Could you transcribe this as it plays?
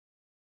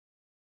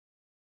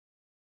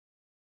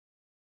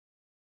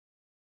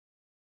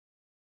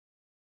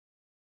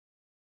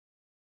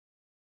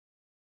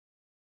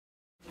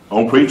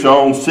on preach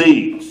on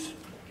seeds.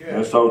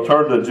 And so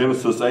turn to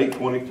Genesis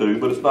 8:22,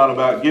 but it's not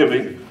about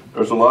giving.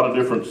 There's a lot of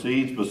different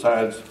seeds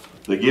besides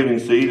the giving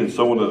seed and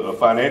sowing a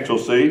financial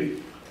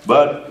seed.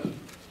 But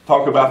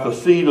talk about the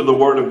seed of the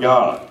Word of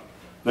God.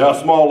 Now,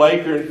 a small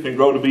acorn can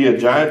grow to be a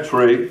giant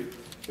tree,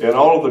 and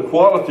all of the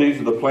qualities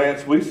of the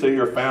plants we see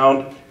are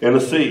found in a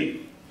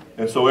seed.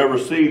 And so every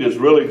seed is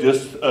really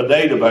just a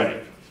data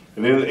bank.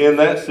 And in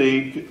that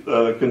seed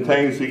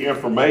contains the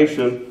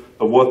information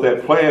of what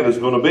that plant is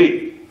going to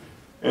be.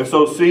 And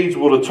so seeds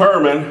will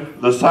determine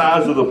the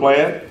size of the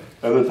plant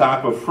and the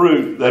type of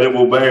fruit that it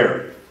will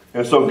bear.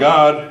 And so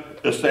God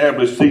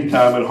established seed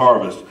time and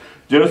harvest.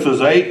 Genesis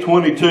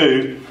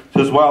 8:22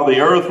 says, while the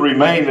earth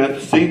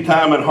remaineth, seed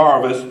time and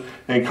harvest,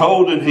 and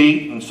cold and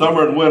heat, and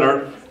summer and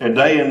winter, and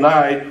day and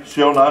night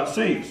shall not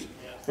cease.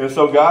 And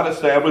so God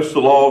established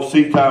the law of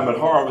seed time and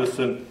harvest,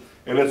 and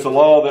it's a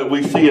law that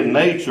we see in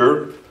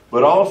nature,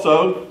 but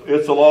also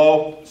it's a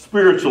law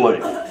spiritually.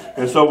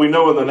 And so we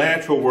know in the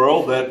natural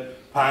world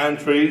that pine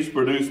trees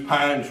produce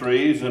pine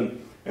trees,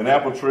 and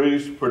apple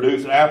trees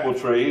produce apple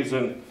trees,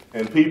 and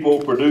people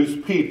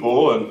produce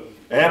people, and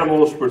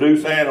animals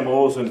produce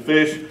animals, and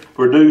fish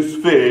produce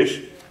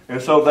fish.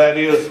 And so that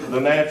is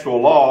the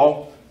natural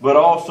law. But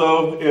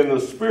also in the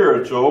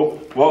spiritual,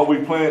 what we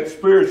plant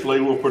spiritually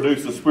will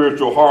produce a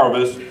spiritual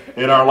harvest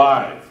in our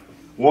life.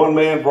 One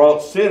man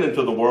brought sin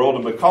into the world,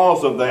 and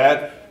because of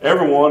that,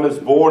 everyone is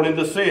born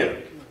into sin.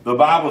 The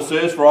Bible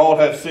says, for all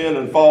have sinned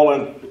and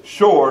fallen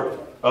short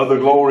of the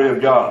glory of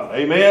God.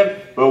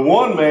 Amen? But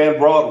one man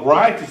brought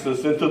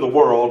righteousness into the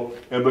world,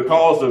 and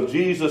because of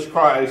Jesus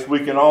Christ,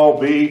 we can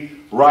all be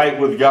right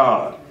with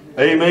God.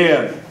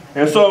 Amen.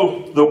 And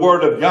so the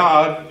Word of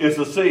God is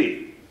a seed.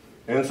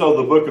 And so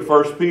the book of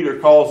 1 Peter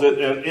calls it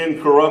an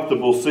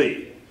incorruptible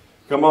seed.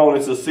 Come on,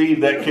 it's a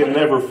seed that can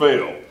never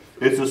fail.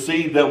 It's a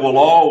seed that will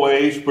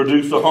always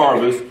produce a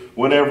harvest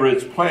whenever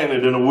it's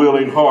planted in a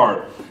willing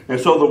heart. And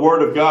so the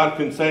Word of God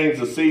contains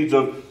the seeds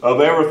of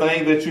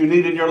everything that you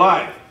need in your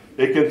life.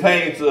 It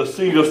contains a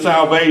seed of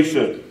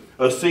salvation,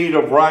 a seed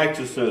of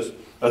righteousness,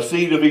 a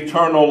seed of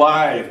eternal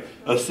life,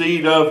 a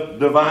seed of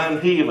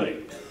divine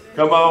healing.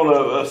 Come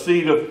on, a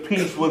seed of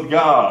peace with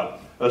God,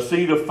 a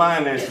seed of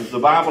finances. The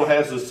Bible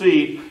has a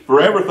seed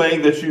for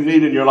everything that you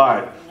need in your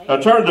life. Now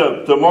turn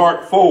to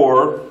Mark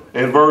 4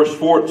 and verse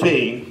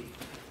 14.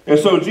 And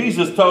so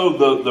Jesus told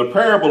the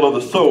parable of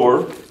the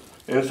sower.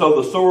 And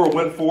so the sower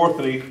went forth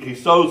and he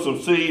sowed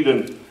some seed,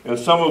 and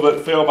some of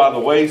it fell by the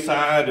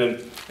wayside,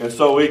 and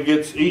so it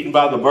gets eaten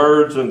by the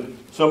birds, and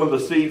some of the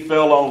seed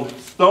fell on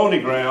stony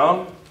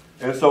ground,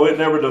 and so it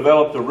never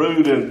developed a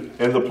root, and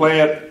the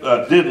plant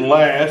didn't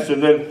last.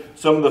 And then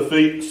some of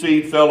the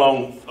seed fell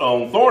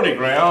on thorny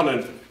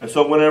ground, and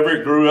so whenever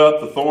it grew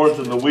up, the thorns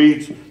and the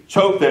weeds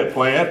choked that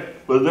plant.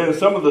 But then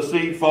some of the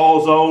seed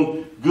falls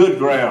on good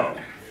ground.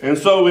 And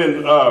so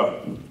in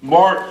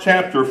Mark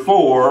chapter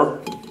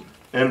 4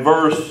 and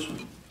verse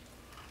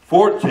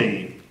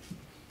 14,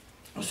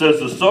 it says,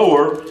 the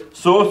sower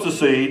soweth the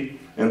seed,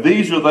 and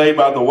these are they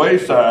by the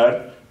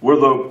wayside, where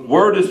the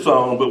word is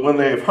sown, but when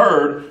they have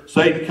heard,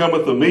 Satan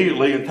cometh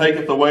immediately and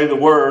taketh away the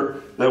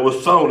word that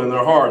was sown in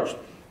their hearts.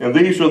 And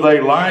these are they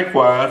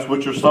likewise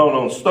which are sown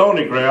on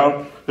stony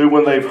ground, who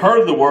when they've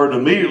heard the word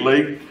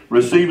immediately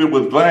receive it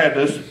with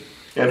gladness,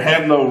 and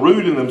have no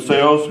root in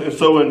themselves, and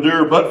so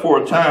endure but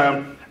for a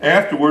time.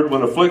 Afterward,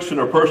 when affliction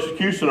or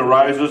persecution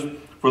arises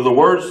for the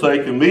word's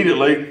sake,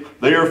 immediately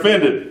they are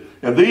offended.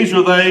 And these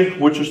are they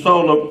which are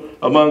sown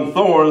among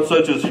thorns,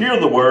 such as hear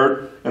the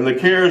word, and the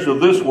cares of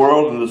this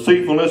world, and the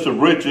deceitfulness of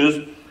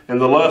riches, and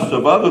the lust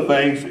of other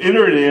things,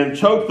 enter it in,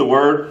 choke the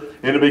word,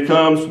 and it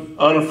becomes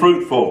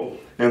unfruitful.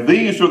 And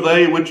these are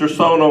they which are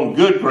sown on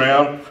good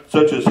ground,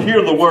 such as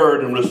hear the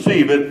word, and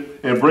receive it,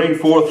 and bring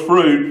forth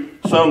fruit,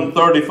 some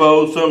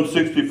 30-fold, some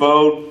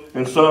 60-fold,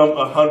 and some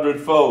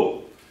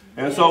 100-fold.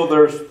 And so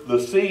there's the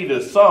seed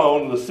is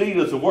sown, the seed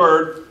is a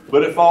word,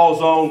 but it falls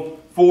on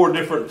 4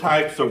 different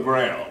types of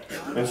ground.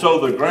 And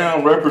so the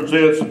ground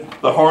represents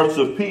the hearts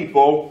of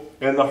people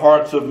and the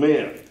hearts of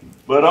men.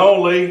 But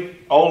only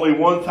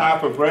one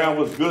type of ground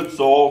was good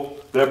soil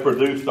that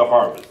produced the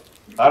harvest.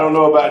 I don't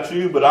know about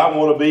you, but I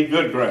want to be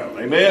good ground.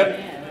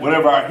 Amen?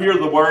 Whenever I hear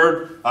the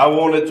word, I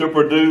want it to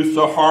produce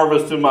a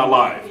harvest in my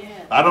life.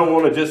 I don't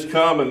want to just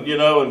come and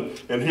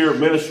hear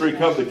ministry,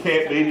 come to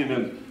camp meeting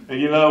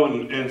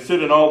and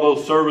sit in all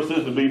those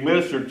services and be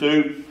ministered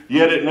to,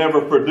 yet it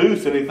never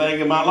produced anything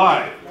in my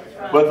life.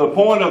 But the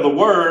point of the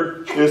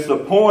word is to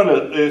plant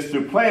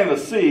a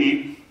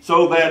seed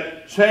so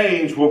that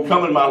change will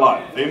come in my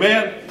life.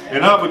 Amen?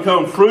 And I'll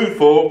become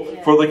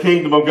fruitful for the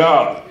kingdom of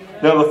God.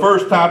 Now, the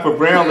first type of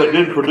ground that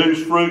didn't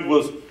produce fruit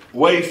was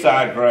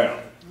wayside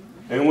ground.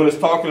 And when it's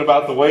talking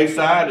about the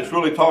wayside, it's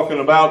really talking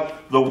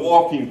about the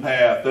walking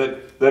path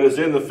that is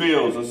in the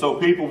fields. And so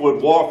people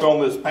would walk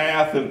on this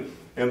path, and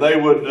they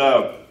would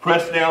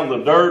press down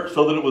the dirt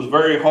so that it was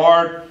very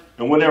hard.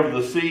 And whenever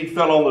the seed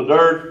fell on the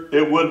dirt,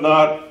 it would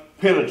not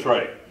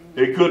penetrate.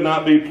 It could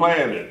not be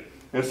planted.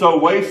 And so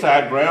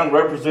wayside ground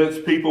represents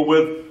people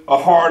with a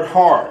hard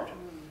heart.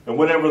 And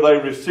whenever they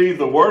receive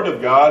the word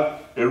of God,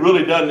 it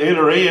really doesn't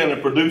enter in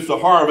and produce a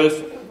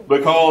harvest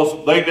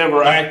because they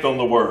never act on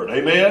the word.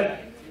 Amen?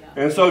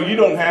 And so you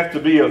don't have to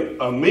be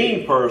a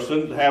mean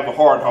person to have a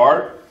hard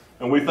heart.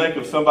 And we think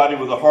of somebody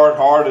with a hard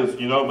heart as,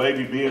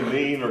 maybe being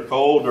mean or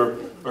cold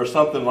or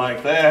something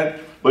like that.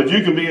 But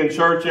you can be in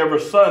church every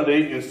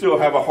Sunday and still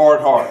have a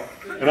hard heart.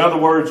 In other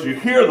words, you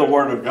hear the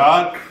word of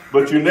God,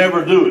 but you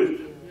never do it.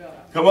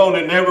 Come on,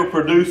 it never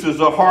produces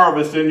a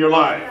harvest in your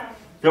life.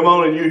 Come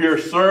on, and you hear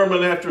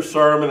sermon after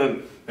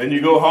sermon, and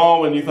you go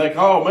home and you think,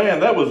 oh man,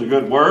 that was a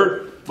good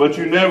word, but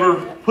you never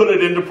put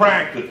it into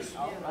practice.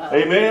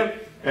 Amen?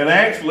 And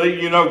actually,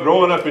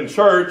 growing up in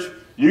church,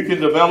 you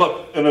can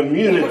develop an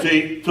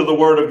immunity to the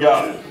word of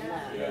God.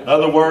 In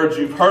other words,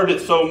 you've heard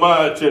it so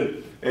much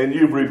and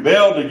you've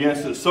rebelled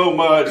against it so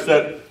much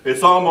that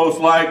it's almost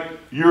like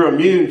you're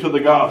immune to the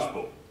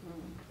gospel.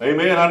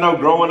 Amen. I know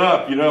growing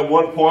up, at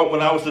one point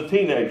when I was a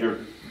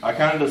teenager, I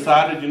kind of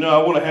decided, I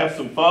want to have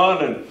some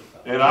fun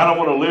and I don't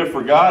want to live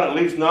for God, at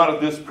least not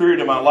at this period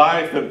of my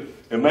life.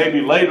 And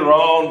maybe later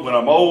on when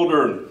I'm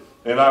older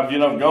and I've,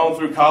 gone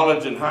through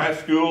college and high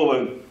school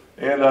and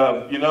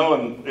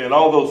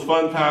all those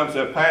fun times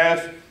have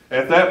passed,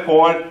 at that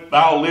point,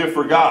 I'll live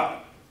for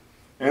God.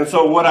 And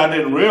so what I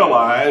didn't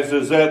realize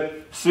is that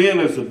sin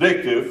is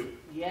addictive.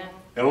 Yeah.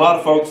 And a lot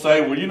of folks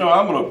say, well,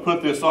 I'm going to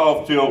put this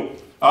off till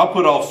I'll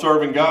put off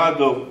serving God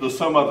till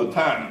some other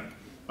time.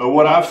 But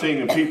what I've seen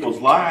in people's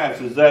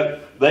lives is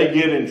that they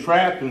get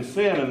entrapped in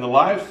sin in the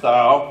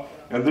lifestyle,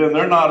 and then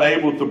they're not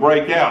able to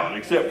break out,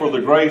 except for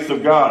the grace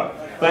of God.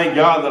 Thank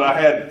God that I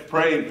had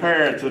praying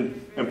parents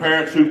and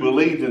parents who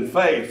believed in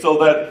faith, so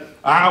that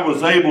I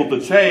was able to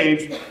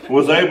change,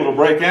 was able to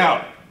break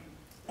out.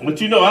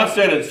 But I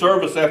sat in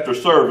service after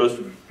service,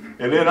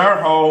 and in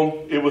our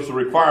home, it was a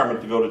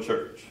requirement to go to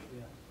church.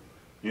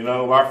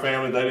 Our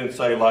family, they didn't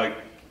say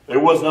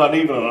it was not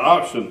even an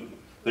option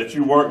that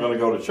you weren't going to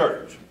go to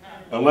church,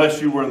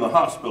 unless you were in the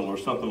hospital or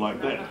something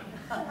like that.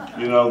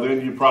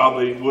 Then you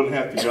probably wouldn't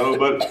have to go.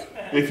 But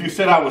if you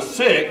said I was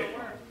sick,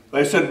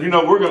 they said,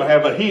 we're going to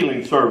have a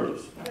healing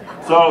service.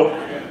 So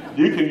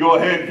you can go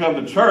ahead and come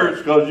to church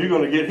because you're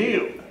going to get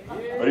healed.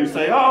 Or you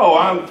say, oh,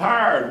 I'm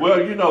tired. Well,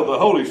 the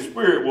Holy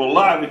Spirit will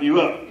liven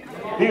you up.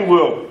 He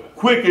will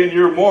quicken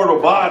your mortal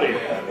body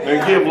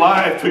and give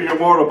life to your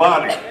mortal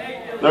body.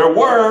 There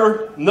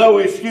were no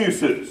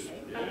excuses.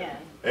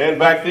 And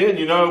back then,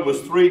 it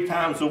was 3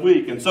 times a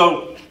week. And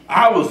so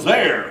I was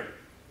there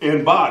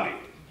in body.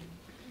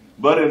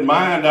 But in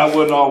mind, I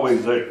wasn't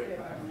always there.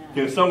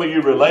 Can some of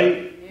you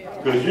relate?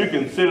 Because you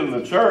can sit in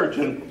the church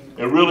and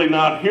really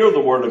not hear the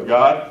word of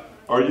God.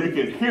 Or you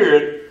can hear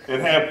it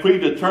and have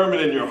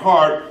predetermined in your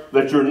heart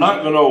that you're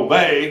not going to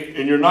obey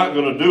and you're not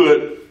going to do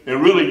it.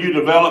 And really you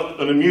develop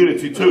an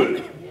immunity to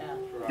it.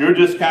 You're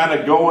just kind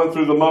of going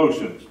through the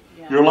motions.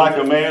 You're like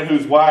a man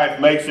whose wife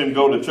makes him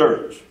go to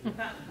church.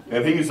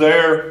 And he's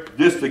there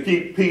just to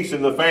keep peace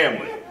in the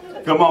family.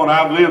 Come on,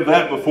 I've lived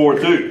that before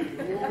too.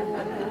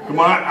 Come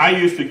on, I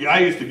used to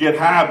get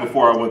high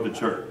before I went to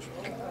church.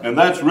 And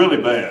that's really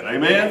bad.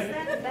 Amen?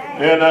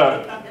 And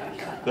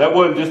that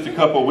wasn't just a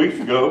couple of weeks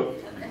ago.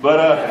 But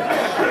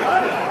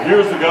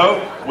years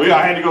ago,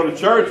 I had to go to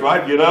church. So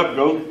I'd get up,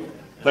 go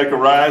take a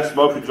ride,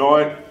 smoke a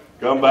joint,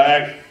 come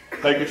back,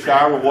 take a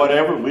shower,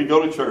 whatever, and we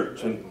go to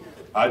church. And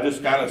I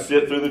just kind of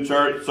sit through the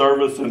church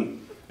service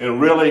and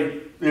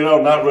really,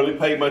 not really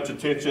pay much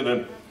attention.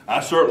 And I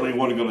certainly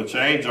wasn't going to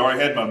change. I already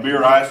had my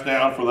beer ice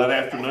down for that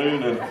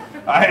afternoon, and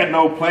I had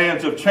no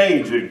plans of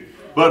changing.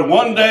 But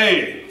one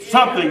day,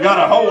 something got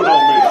a hold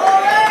on me.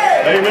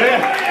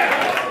 Amen?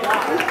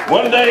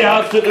 One day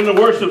I was sitting in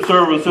the worship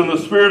service, and the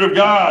Spirit of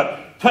God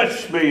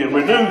touched me and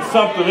renewed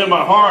something in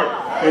my heart,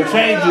 and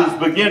changes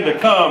began to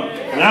come,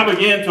 and I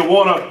began to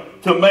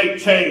want to make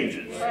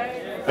changes.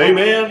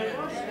 Amen?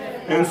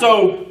 And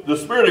so the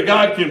Spirit of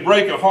God can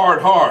break a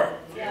hard heart,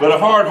 but a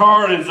hard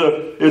heart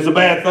is a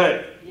bad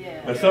thing.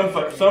 And some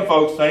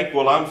folks think,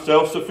 well, I'm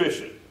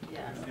self-sufficient.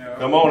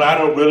 Come on, I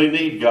don't really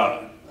need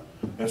God.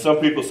 And some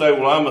people say,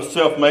 well, I'm a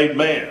self-made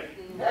man.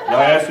 And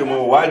I ask them,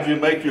 well, why'd you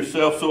make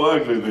yourself so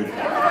ugly then?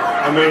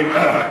 I mean,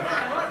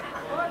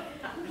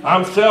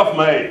 I'm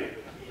self-made.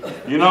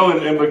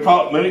 And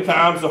because many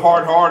times the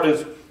hard heart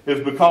is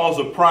because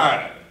of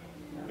pride.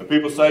 And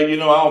people say,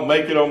 I'll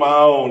make it on my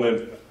own,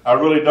 and I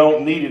really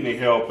don't need any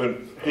help.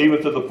 And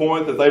even to the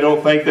point that they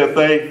don't think that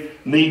they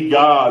need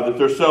God, that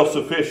they're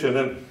self-sufficient.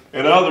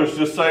 And others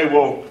just say,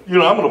 well,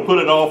 I'm going to put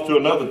it off to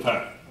another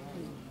time.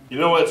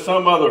 At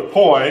some other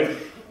point,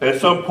 at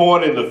some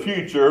point in the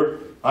future,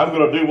 I'm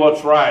going to do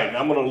what's right.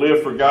 I'm going to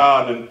live for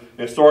God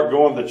and start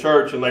going to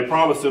church. And they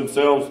promise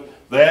themselves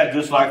that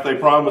just like they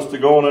promise to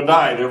go on a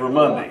diet every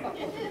Monday.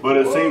 But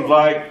it seems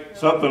like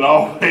something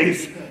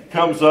always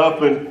comes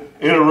up and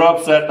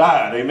interrupts that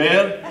diet.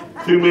 Amen?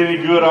 Too many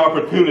good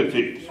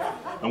opportunities.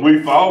 And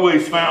we've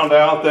always found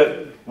out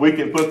that we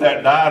can put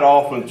that diet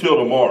off until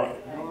tomorrow.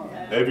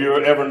 Have you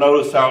ever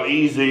noticed how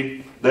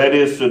easy that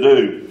is to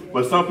do?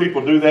 But some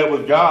people do that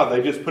with God.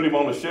 They just put him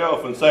on the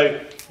shelf and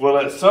say, well,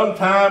 at some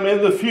time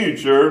in the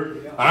future,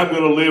 I'm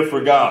going to live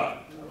for God.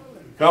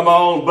 Come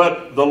on,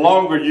 but the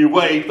longer you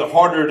wait, the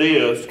harder it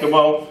is. Come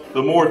on,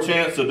 the more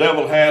chance the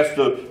devil has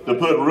to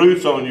put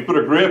roots on you, put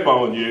a grip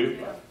on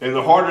you, and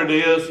the harder it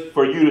is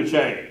for you to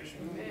change.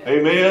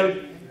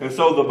 Amen? And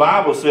so the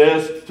Bible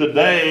says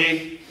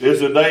today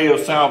is a day of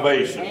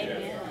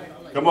salvation.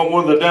 Come on,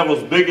 one of the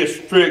devil's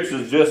biggest tricks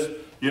is just,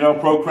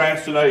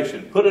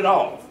 procrastination. Put it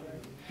off.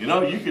 You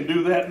can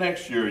do that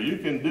next year. You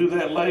can do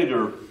that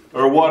later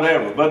or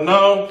whatever. But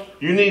no,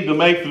 you need to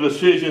make the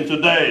decision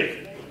today.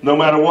 No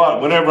matter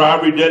what. Whenever I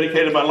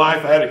rededicated my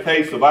life, I had a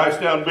case of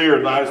iced down beer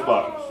in the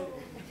icebox.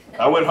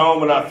 I went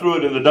home and I threw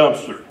it in the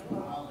dumpster.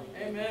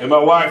 And my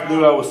wife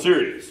knew I was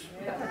serious.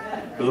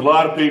 Because a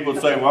lot of people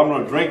say, well, I'm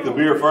going to drink the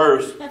beer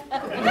first,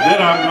 and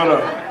then I'm going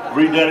to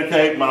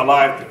rededicate my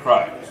life to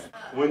Christ.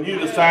 When you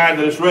decide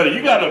that it's ready,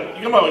 you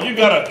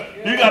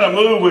gotta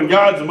move when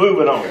God's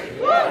moving on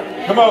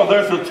you. Come on,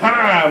 there's a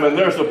time and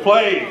there's a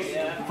place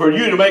for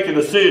you to make a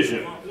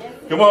decision.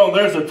 Come on,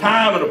 there's a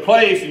time and a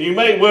place, and you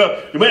may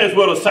as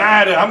well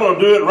decide that I'm going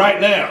to do it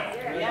right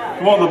now.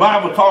 Come on, the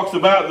Bible talks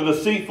about the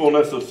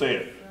deceitfulness of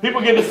sin.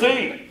 People get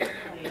deceived.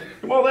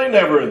 Come on, they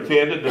never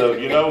intended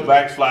to,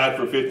 backslide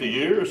for 50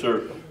 years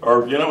or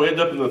end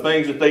up in the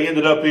things that they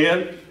ended up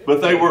in,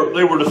 but they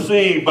were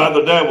deceived by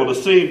the devil,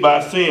 deceived by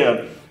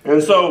sin.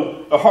 And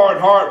so a hard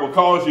heart will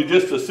cause you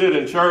just to sit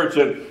in church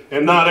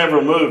and not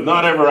ever move,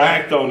 not ever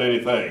act on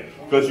anything,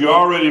 because you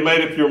already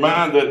made up your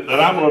mind that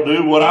I'm going to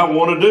do what I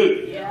want to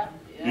do.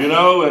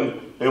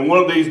 And one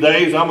of these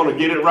days I'm going to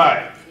get it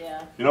right.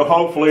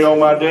 Hopefully on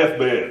my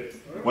deathbed,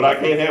 when I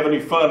can't have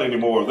any fun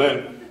anymore,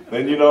 then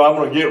I'm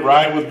going to get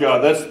right with God.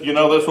 That's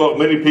what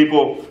many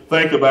people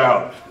think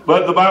about.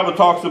 But the Bible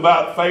talks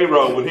about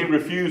Pharaoh when he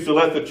refused to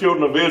let the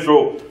children of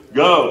Israel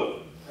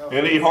go,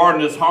 and he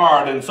hardened his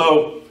heart, and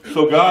so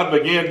God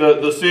began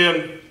to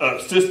send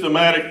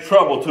systematic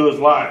trouble to his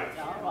life.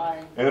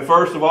 And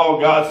first of all,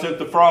 God sent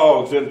the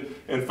frogs, and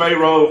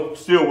Pharaoh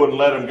still wouldn't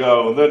let him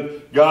go. And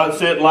then God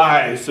sent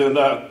lice,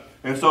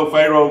 and so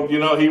Pharaoh,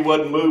 he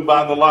wasn't moved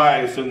by the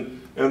lice.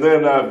 And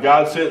then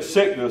God sent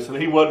sickness, and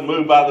he wasn't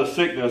moved by the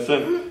sickness.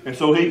 And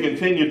so he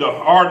continued to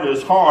harden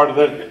his heart. And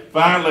then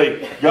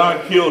finally,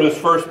 God killed his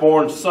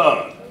firstborn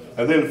son.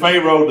 And then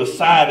Pharaoh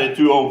decided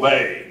to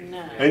obey.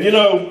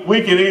 And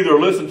we can either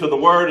listen to the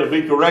word and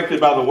be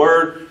corrected by the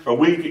word, or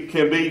we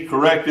can be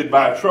corrected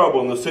by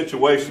trouble in the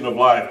situation of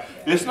life.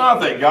 It's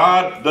not that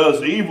God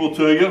does evil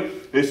to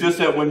you. It's just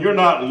that when you're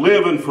not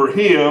living for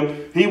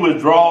Him, He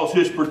withdraws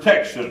His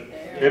protection.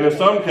 And in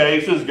some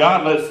cases,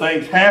 God lets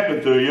things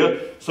happen to you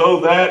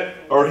so that,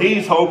 or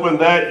He's hoping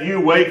that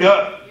you wake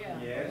up.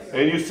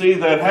 And you see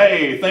that,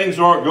 hey, things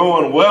aren't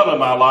going well in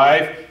my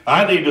life.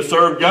 I need to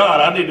serve God.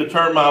 I need to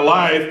turn my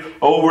life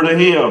over to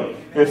Him.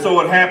 And so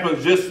it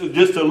happens just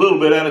a little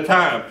bit at a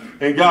time.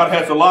 And God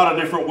has a lot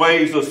of different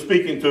ways of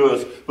speaking to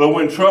us. But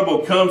when trouble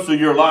comes to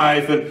your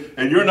life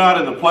and you're not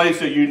in the place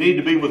that you need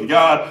to be with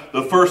God,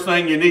 the first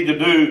thing you need to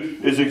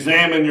do is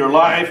examine your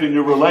life and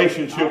your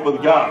relationship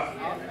with God.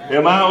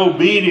 Am I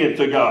obedient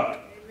to God?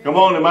 Come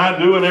on, am I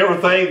doing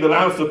everything that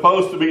I'm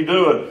supposed to be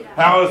doing?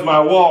 How is my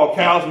walk?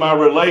 How's my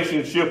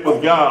relationship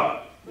with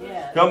God?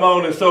 Come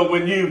on, and so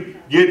when you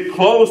get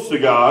close to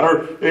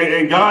God,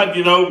 and God,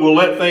 will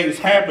let things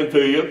happen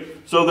to you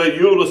so that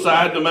you'll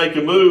decide to make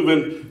a move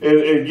and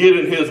get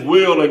in His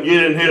will and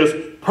get in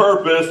His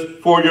purpose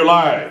for your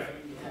life.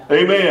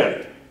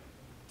 Amen.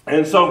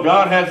 And so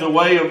God has a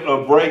way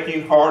of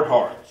breaking hard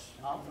hearts.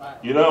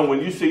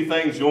 When you see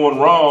things going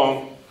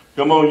wrong,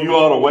 come on, you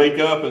ought to wake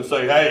up and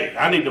say, hey,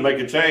 I need to make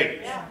a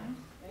change.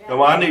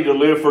 Come on, I need to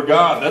live for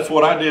God. That's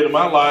what I did in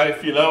my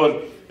life,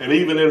 and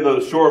even in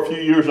the short few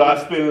years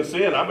I spent in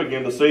sin, I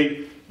began to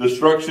see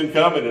destruction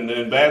coming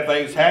and bad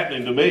things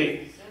happening to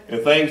me.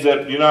 And things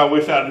that, I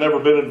wish I'd never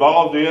been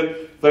involved in.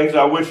 Things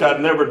I wish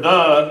I'd never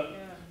done.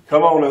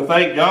 Come on, and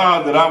thank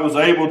God that I was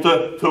able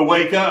to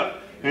wake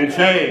up and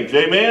change.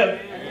 Amen?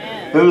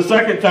 Then the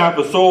second type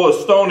of soil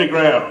is stony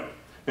ground.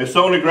 And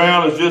stony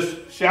ground is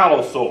just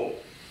shallow soil.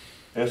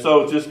 And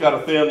so it's just got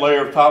a thin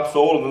layer of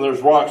topsoil, and then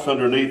there's rocks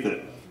underneath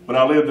it. When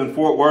I lived in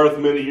Fort Worth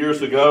many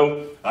years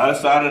ago, I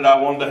decided I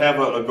wanted to have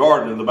a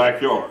garden in the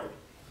backyard.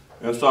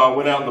 And so I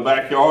went out in the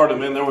backyard,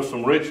 and then there was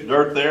some rich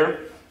dirt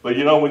there. But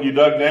when you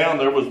dug down,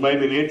 there was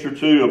maybe an inch or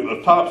two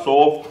of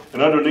topsoil,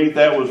 and underneath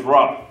that was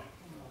rock.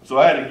 So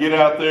I had to get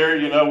out there,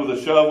 with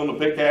a shovel and a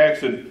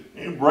pickaxe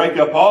and break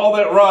up all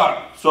that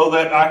rock so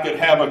that I could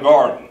have a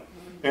garden.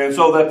 And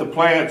so that the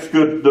plants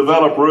could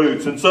develop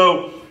roots. And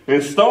so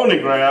in stony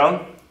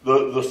ground,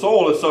 the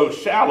soil is so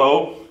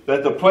shallow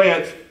that the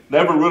plants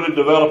never really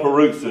develop a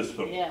root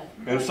system.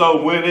 And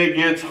so when it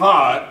gets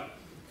hot,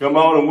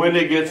 and when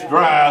it gets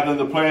dry, then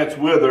the plants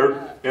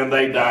wither and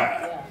they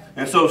die.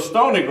 And so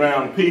stony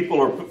ground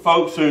people are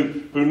folks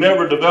who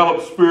never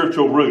develop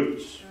spiritual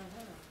roots.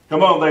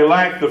 Come on, they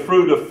lack the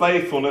fruit of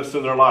faithfulness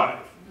in their life.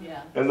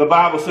 And the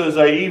Bible says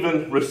they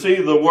even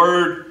receive the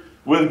word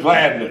with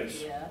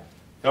gladness.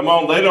 Come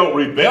on, they don't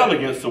rebel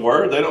against the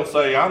word. They don't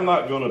say, I'm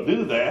not going to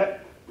do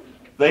that.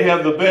 They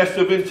have the best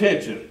of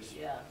intentions.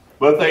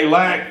 but they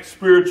lack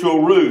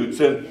spiritual roots.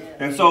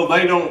 And so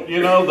they don't,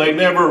 they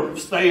never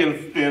stay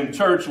in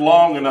church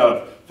long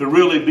enough to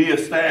really be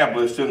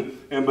established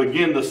and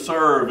begin to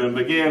serve and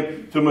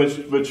begin to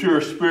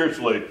mature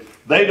spiritually.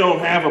 They don't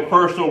have a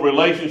personal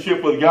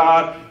relationship with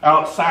God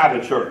outside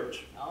of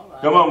church.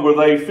 Come on, where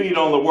they feed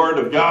on the Word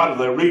of God, or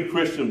they read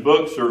Christian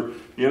books, or,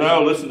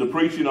 listen to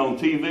preaching on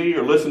TV,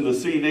 or listen to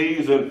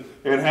CDs and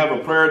have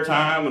a prayer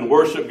time and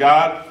worship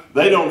God.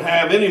 They don't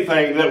have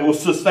anything that will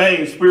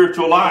sustain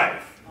spiritual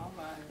life.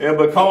 And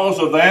because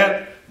of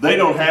that, they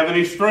don't have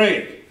any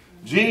strength.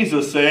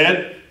 Jesus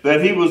said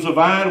that He was the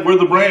vine, we're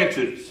the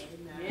branches.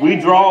 We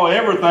draw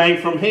everything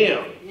from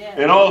Him.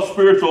 And all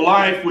spiritual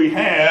life we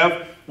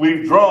have,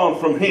 we've drawn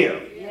from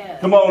Him.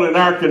 Come on, and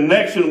our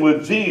connection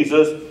with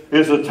Jesus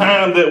is the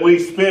time that we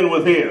spend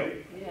with Him.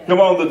 Come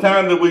on, the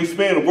time that we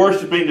spend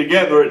worshiping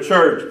together at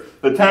church,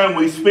 the time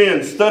we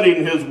spend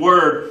studying His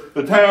Word,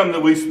 the time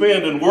that we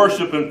spend in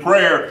worship and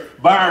prayer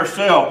by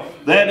ourselves,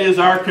 that is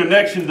our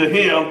connection to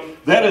Him.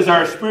 That is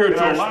our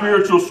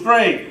spiritual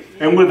strength.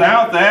 And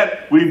without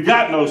that, we've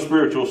got no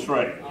spiritual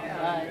strength.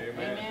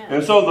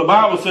 And so the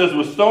Bible says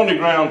with stony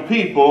ground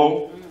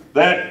people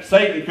that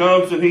Satan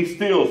comes and he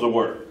steals the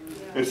word.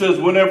 It says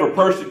whenever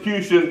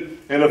persecution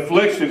and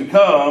affliction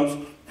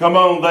comes, come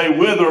on, they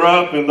wither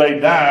up and they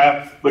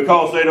die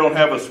because they don't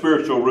have a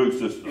spiritual root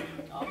system.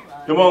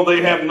 Come on,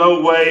 they have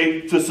no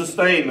way to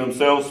sustain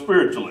themselves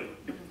spiritually.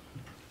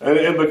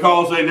 And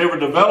because they never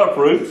develop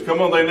roots,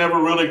 come on, they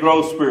never really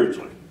grow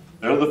spiritually.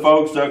 They're the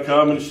folks that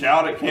come and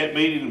shout at camp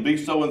meeting and be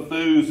so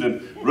enthused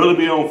and really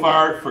be on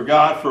fire for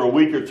God for a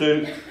week or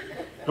two.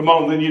 Come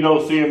on, then you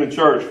don't see them in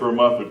church for a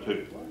month or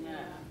two.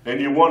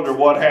 And you wonder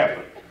what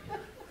happened.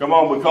 Come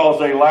on, because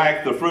they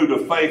lack the fruit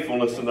of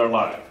faithfulness in their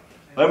life.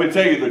 Let me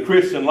tell you, the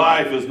Christian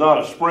life is not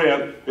a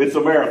sprint, it's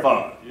a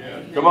marathon.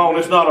 Come on,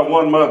 it's not a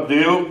 1 month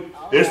deal.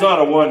 It's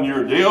not a 1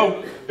 year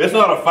deal. It's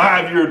not a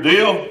 5 year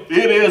deal.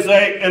 It is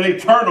an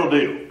eternal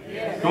deal.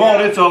 Come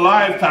on, it's a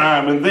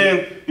lifetime and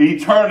then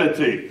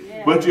eternity.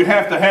 But you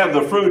have to have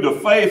the fruit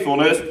of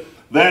faithfulness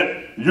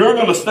that you're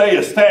going to stay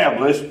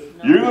established.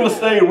 You're going to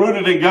stay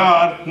rooted in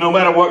God no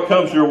matter what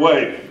comes your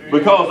way.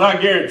 Because I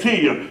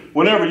guarantee you,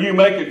 whenever you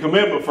make a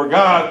commitment for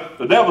God,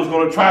 the devil's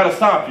going to try to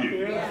stop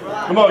you.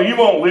 Come on, you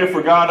won't live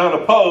for God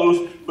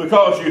unopposed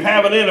because you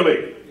have an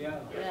enemy.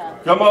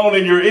 Come on,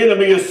 and your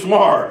enemy is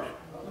smart.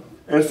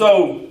 And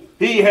so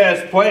he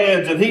has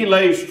plans and he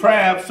lays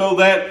traps so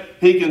that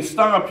he can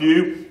stop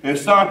you and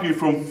stop you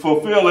from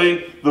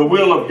fulfilling the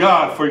will of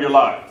God for your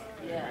life.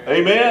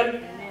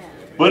 Amen?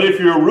 But if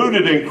you're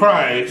rooted in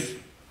Christ,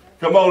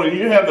 come on, and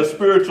you have a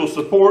spiritual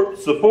support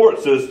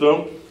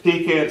system,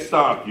 he can't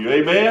stop you.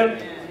 Amen?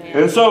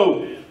 And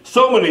so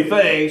many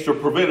things are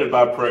prevented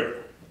by prayer.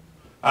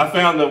 I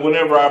found that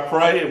whenever I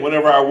pray and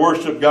whenever I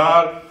worship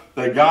God,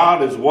 that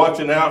God is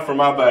watching out for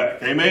my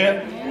back.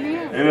 Amen?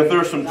 And if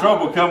there's some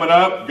trouble coming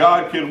up,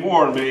 God can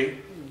warn me.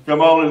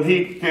 Come on, and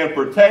He can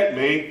protect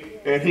me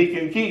and He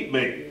can keep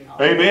me.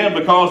 Amen?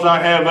 Because I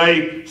have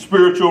a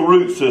spiritual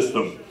root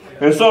system.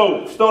 And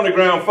so, stony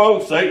ground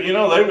folks, they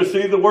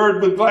receive the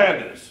word with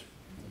gladness.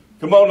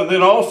 Come on, and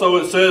then also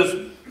it says,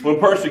 when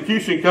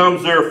persecution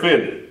comes, they're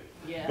offended.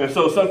 And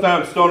so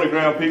sometimes stony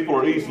ground people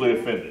are easily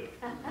offended.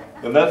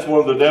 And that's one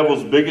of the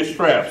devil's biggest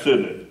traps,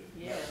 isn't it?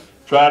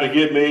 Try to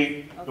get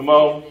me, come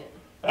on,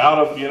 out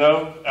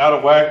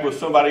of whack with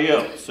somebody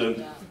else,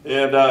 or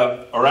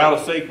out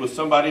of sync with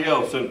somebody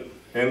else. And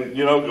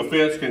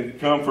offense can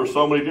come for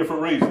so many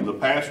different reasons. The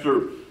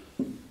pastor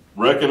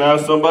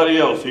recognized somebody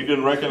else. He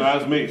didn't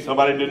recognize me.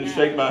 Somebody didn't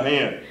shake my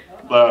hand.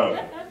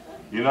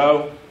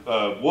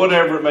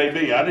 Whatever it may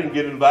be. I didn't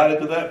get invited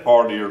to that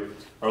party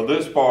or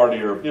this party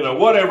or,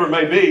 whatever it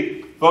may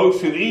be. Folks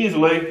can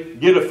easily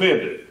get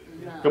offended.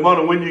 Come on,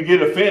 and when you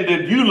get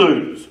offended, you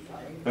lose.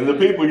 And the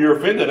people you're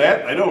offended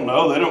at, they don't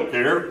know. They don't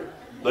care.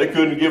 They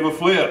couldn't give a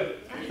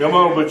flip. Come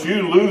on, but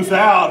you lose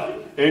out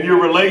in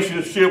your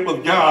relationship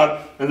with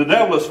God, and the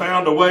devil has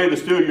found a way to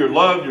steal your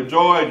love, your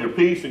joy, and your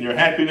peace, and your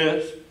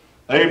happiness.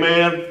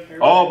 Amen.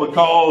 All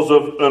because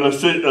of a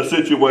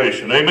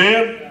situation.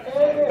 Amen.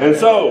 And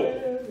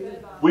so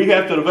we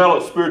have to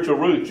develop spiritual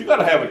roots. You got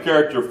to have a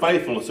character of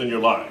faithfulness in your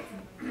life.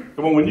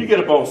 Come on, when you get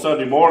up on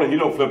Sunday morning, you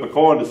don't flip a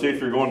coin to see if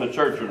you're going to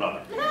church or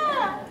not.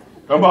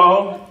 Come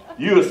on,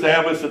 you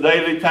establish a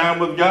daily time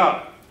with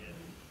God.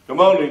 Come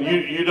on, and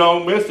you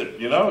don't miss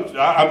it.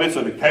 I miss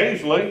it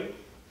occasionally.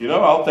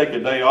 I'll take a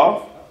day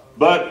off,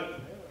 but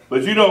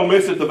you don't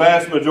miss it the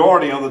vast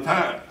majority of the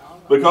time.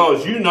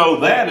 Because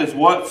that is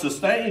what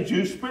sustains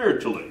you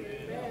spiritually.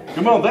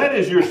 Come on, that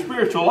is your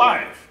spiritual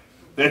life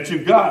that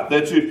you've got,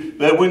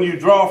 that when you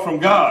draw from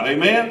God,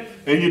 amen?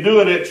 And you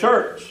do it at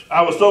church.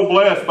 I was so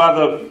blessed by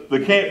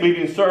the camp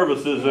meeting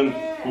services and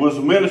was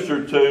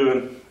ministered to.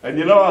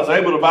 And I was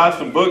able to buy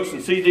some books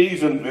and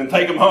CDs and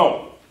take them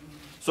home.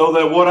 So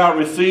that what I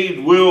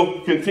received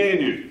will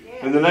continue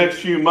in the next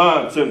few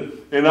months.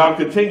 And I'll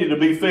continue to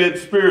be fed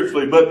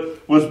spiritually.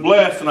 But was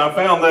blessed, and I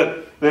found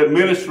that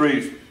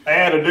ministries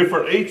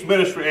each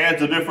ministry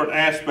adds a different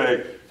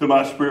aspect to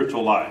my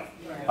spiritual life.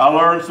 I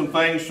learned some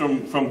things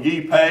from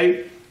Guy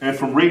Pay and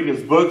from reading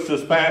his books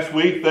this past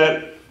week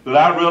that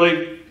I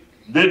really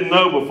didn't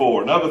know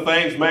before. And other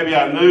things maybe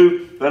I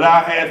knew that I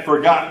had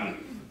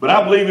forgotten. But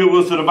I believe it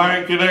was a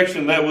divine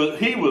connection that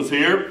he was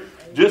here.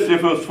 Just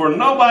if it was for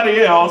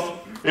nobody else,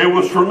 it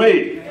was for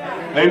me.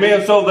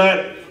 Amen. So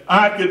that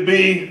I could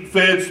be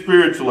fed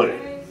spiritually.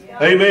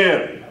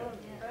 Amen.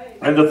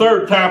 And the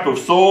third type of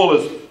soil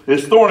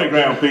is thorny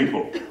ground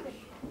people.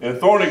 And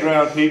thorny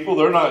ground people,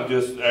 they're not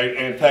just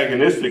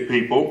antagonistic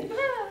people.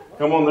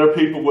 Come on, they're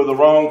people with the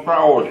wrong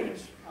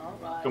priorities.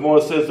 Come on,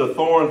 it says the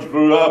thorns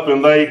grew up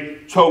and they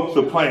choked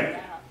the plant.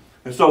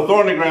 And so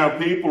thorny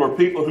ground people are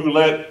people who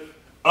let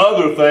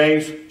other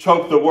things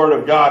choke the Word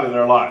of God in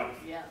their life.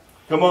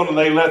 Come on, and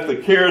they let the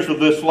cares of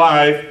this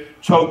life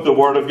choke the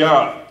Word of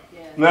God.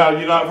 Now,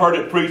 I've heard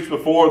it preached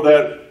before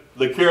that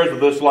the cares of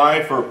this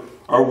life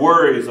are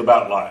worries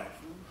about life.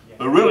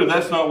 But really,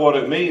 that's not what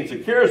it means. The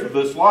cares of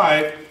this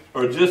life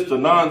are just the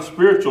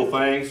non-spiritual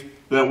things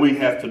that we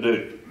have to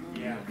do.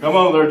 Come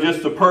on, they're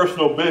just the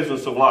personal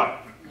business of life.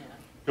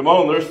 Come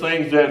on, there's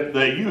things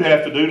that you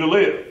have to do to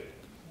live.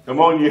 Come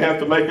on, you have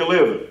to make a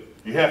living.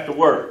 You have to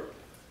work.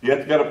 You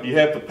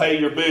have to pay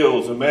your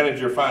bills and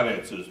manage your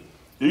finances.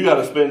 You got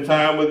to spend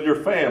time with your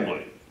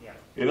family.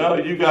 You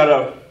got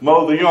to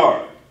mow the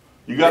yard.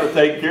 You got to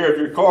take care of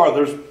your car.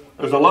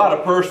 There's a lot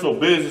of personal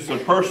business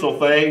and personal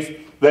things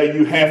that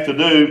you have to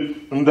do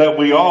and that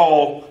we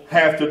all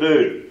have to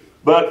do.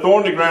 But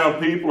thorny ground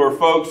people are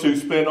folks who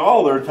spend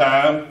all their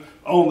time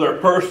on their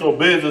personal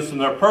business and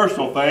their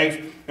personal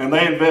things, and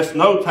they invest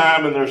no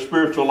time in their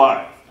spiritual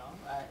life.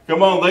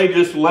 Come on, they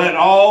just let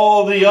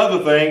all the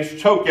other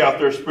things choke out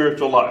their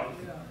spiritual life.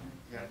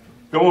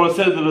 Come on, it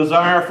says the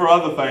desire for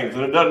other things,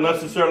 and it doesn't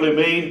necessarily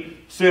mean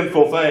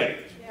sinful things.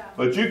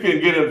 But you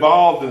can get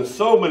involved in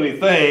so many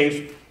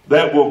things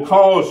that will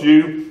cause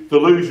you to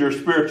lose your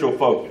spiritual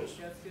focus.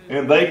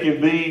 And they can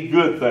be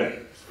good things.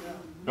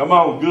 Come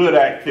on, good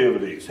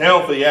activities,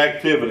 healthy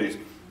activities.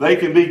 They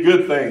can be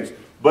good things.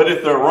 But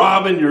if they're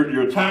robbing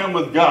your time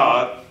with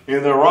God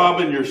and they're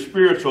robbing your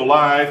spiritual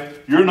life,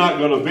 you're not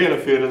going to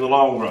benefit in the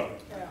long run.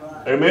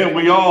 Amen.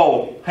 We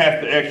all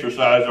have to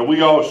exercise, or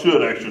we all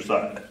should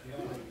exercise.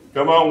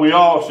 Come on, we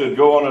all should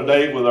go on a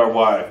date with our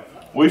wife.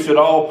 We should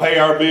all pay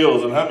our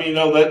bills. And how many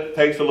know that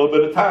takes a little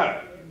bit of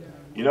time?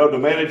 To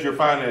manage your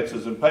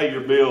finances and pay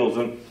your bills.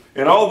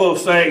 And all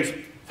those things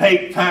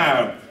take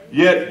time.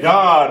 Yet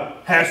God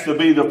has to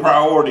be the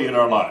priority in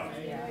our life.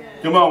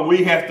 Come on,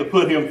 we have to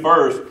put Him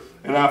first.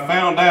 And I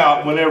found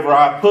out whenever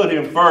I put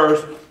Him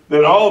first,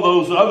 that all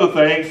those other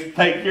things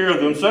take care of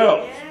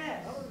themselves.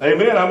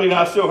 Amen.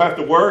 I still have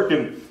to work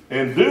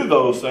and do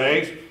those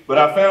things. But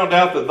I found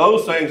out that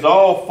those things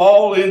all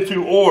fall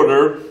into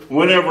order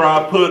whenever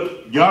I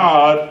put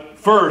God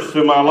first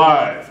in my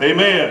life.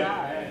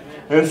 Amen.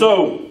 And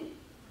so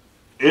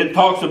it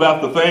talks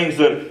about the things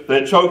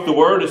that choke the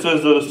word. It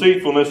says the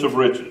deceitfulness of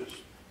riches.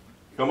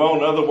 Come on,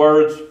 in other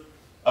words,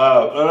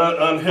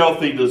 an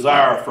unhealthy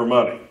desire for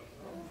money.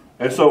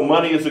 And so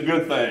money is a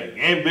good thing.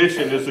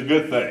 Ambition is a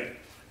good thing.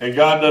 And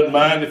God doesn't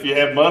mind if you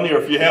have money or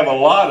if you have a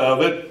lot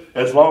of it,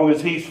 as long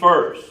as He's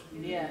first.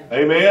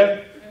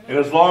 Amen? And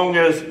as long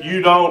as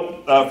you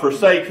don't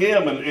forsake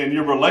Him in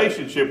your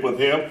relationship with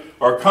Him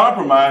or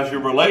compromise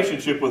your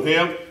relationship with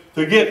Him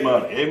to get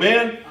money.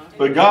 Amen?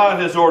 But God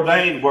has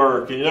ordained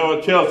work. And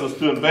it tells us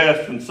to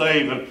invest and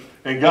save.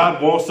 And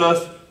God wants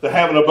us to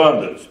have an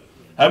abundance.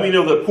 How many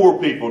know that poor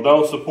people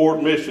don't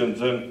support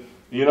missions and,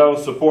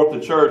 support the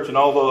church and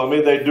all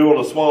those? They do on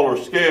a smaller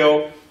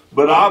scale.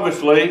 But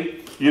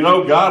obviously,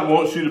 God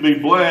wants you to be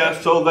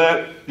blessed so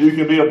that you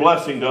can be a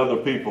blessing to other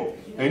people.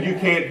 And you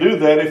can't do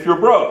that if you're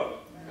broke.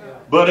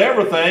 But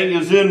everything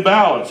is in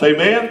balance.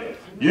 Amen?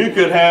 You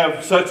could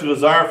have such a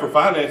desire for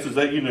finances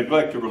that you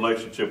neglect your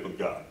relationship with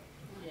God.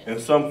 And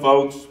some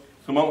folks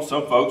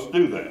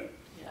do that.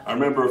 I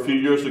remember a few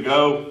years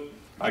ago,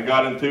 I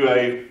got into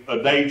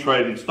a day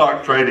trading,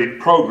 stock trading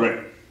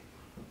program.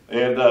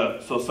 And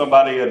so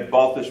somebody had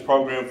bought this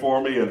program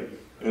for me,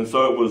 and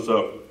so it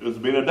was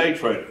being a day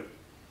trader.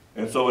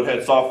 And so it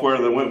had software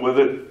that went with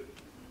it,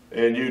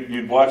 and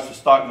you'd watch the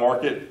stock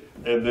market,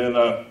 and then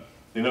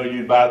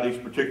you'd buy these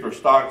particular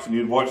stocks, and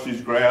you'd watch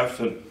these graphs,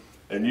 and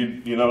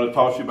it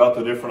taught you about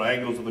the different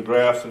angles of the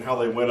graphs and how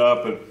they went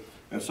up.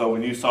 And so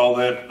when you saw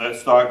that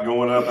stock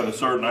going up at a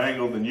certain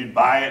angle, then you'd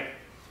buy it.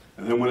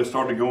 And then when it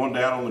started going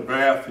down on the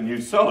graph, then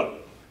you'd sell it.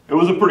 It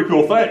was a pretty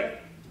cool thing.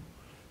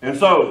 And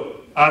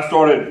so I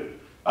started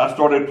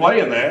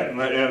playing that,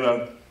 and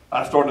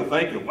I started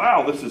thinking,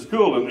 wow, this is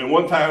cool. And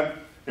one time,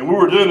 and we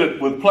were doing it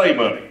with play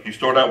money. You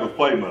start out with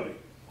play money.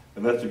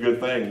 And that's a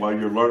good thing while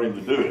you're learning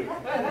to do it.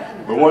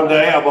 But one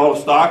day I bought a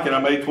stock and I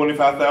made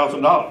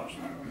 $25,000.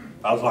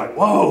 I was like,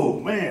 whoa,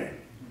 man.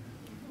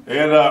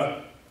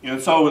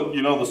 And so,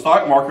 the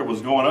stock market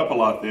was going up a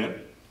lot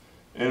then.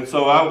 And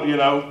so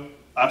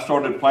I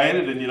started playing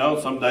it,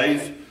 and some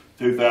days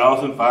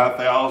 $2,000,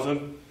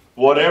 $5,000,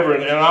 whatever.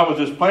 And I was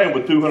just playing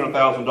with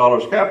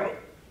 $200,000 capital.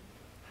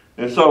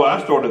 And so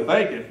I started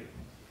thinking,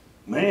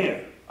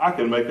 man, I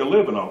can make a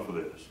living off of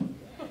this.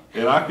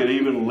 and I could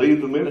even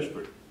leave the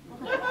ministry.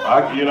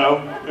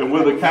 And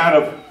with the kind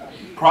of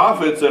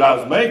profits that I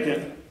was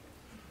making,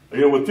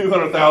 with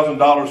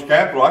 $200,000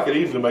 capital, I could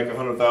easily make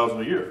 $100,000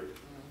 a year,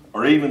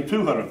 or even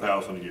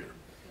 $200,000 a year.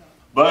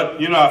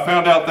 But I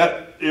found out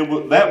that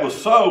that was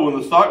so when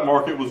the stock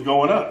market was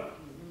going up.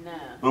 No.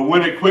 But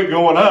when it quit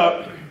going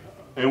up,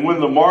 and when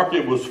the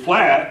market was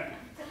flat,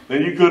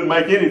 then you couldn't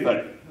make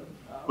anything.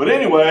 But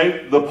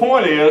anyway, the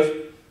point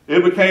is,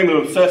 it became an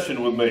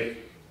obsession with me.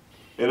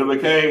 And it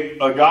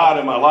became a God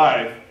in my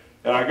life.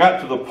 And I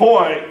got to the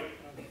point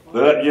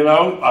that,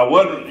 I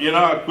wasn't,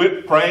 I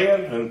quit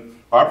praying,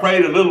 and I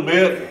prayed a little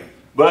bit,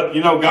 but,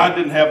 God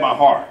didn't have my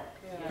heart.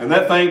 And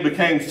that thing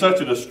became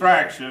such a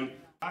distraction.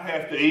 I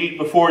have to eat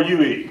before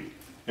you eat.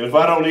 And if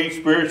I don't eat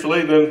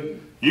spiritually, then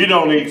you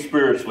don't eat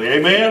spiritually.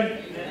 Amen?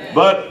 Amen.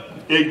 But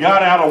it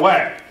got out of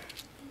whack.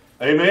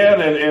 Amen?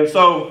 And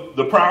so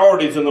the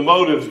priorities and the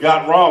motives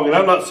got wrong. And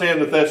I'm not saying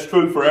that that's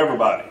true for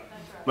everybody.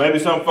 Maybe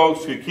some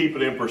folks could keep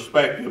it in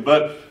perspective.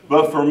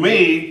 But for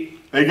me,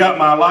 it got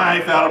my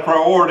life out of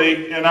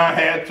priority, and I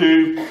had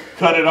to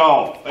cut it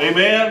off.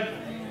 Amen?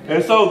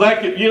 And so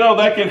that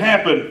can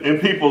happen in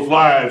people's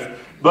lives.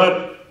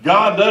 But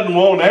God doesn't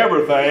want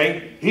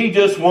everything. He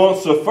just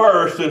wants the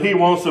first, and He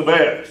wants the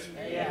best.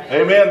 Yeah.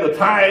 Amen? The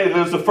tithe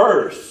is the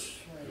first.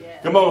 Yeah.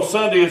 Come on,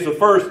 Sunday is the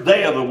first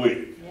day of the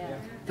week. Yeah.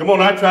 Come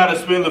on, I try to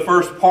spend the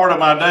first part of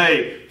my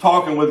day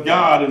talking with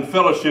God and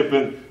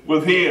fellowshipping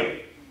with Him.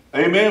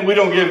 Amen? We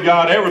don't give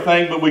God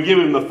everything, but we give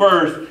Him the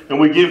first, and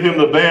we give Him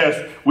the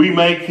best. We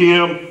make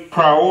Him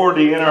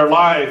priority in our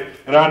life.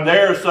 And I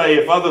dare say,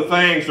 if other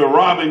things are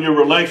robbing your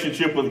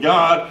relationship with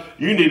God,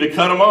 you need to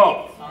cut them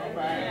off.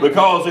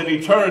 Because in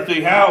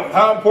eternity,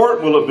 how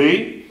important will it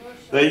be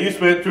that you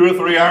spent 2 or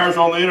 3 hours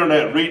on the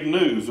internet reading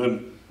news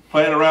and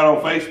playing around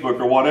on Facebook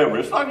or whatever?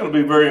 It's not going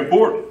to be very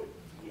important.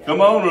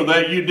 Come on, or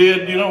that you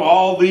did,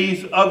 all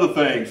these other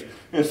things.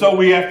 And so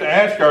we have to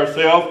ask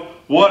ourselves,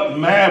 what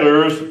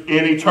matters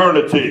in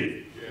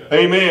eternity?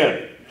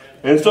 Amen.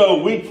 And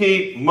so we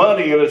keep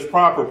money in its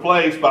proper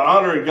place by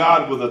honoring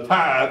God with a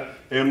tithe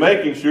and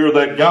making sure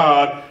that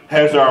God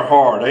has our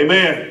heart.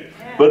 Amen.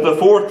 But the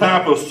fourth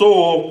type of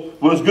soil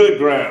was good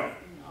ground.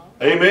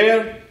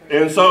 Amen?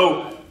 And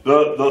so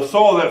the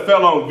soil that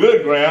fell on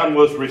good ground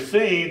was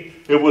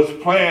received, it was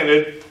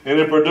planted, and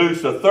it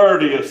produced a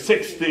 30, a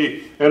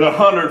 60, and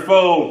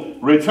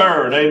 100-fold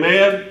return.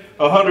 Amen?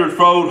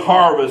 100-fold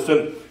harvest.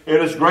 And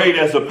it's great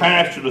as a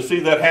pastor to see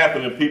that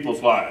happen in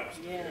people's lives.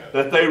 Yeah.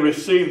 That they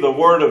receive the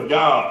Word of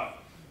God.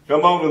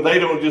 Come on, and they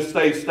don't just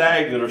stay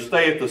stagnant or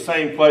stay at the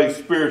same place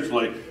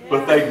spiritually,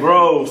 but they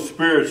grow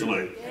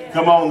spiritually.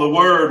 Come on, the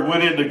Word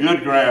went into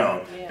good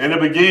ground, and it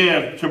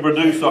began to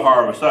produce a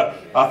harvest.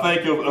 I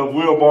think of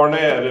Will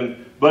Barnett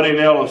and Buddy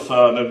Nella's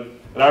son,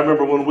 and I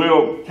remember when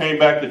Will came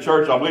back to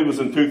church, I believe it was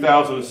in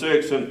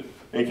 2006, and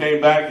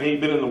came back, and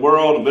he'd been in the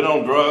world and been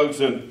on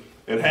drugs and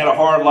had a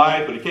hard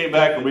life, but he came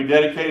back and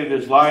rededicated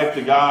his life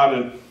to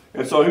God,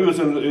 and so he was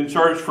in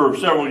church for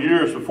several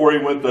years before he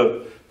went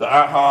to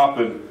IHOP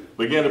and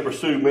began to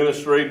pursue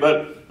ministry.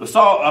 But I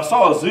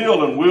saw a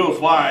zeal in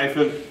Will's life,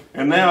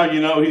 and now,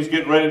 he's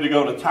getting ready to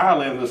go to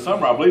Thailand this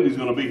summer. I believe he's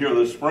going to be here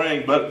this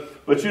spring. But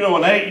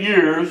in 8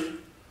 years,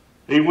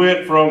 he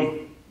went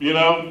from, being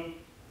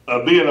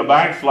a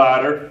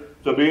backslider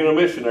to being a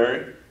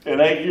missionary in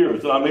 8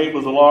 years. I mean, it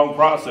was a long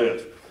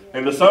process.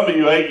 And to some of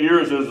you, 8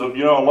 years is, a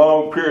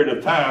long period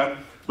of time.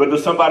 But to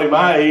somebody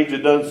my age, it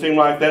doesn't seem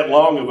like that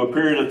long of a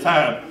period of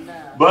time.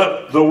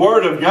 But the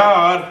Word of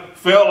God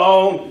fell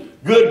on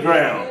good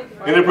ground,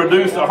 and it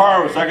produced a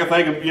harvest. I can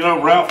think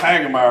of, Ralph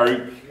Hagemeyer,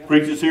 who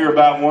preaches here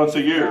about once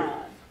a year,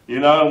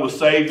 and was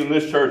saved in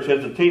this church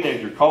as a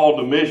teenager, called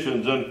to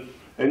missions, and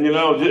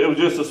it was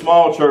just a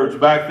small church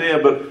back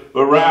then, but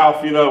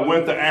Ralph,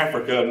 went to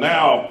Africa.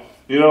 Now,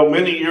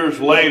 many years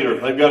later,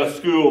 they've got a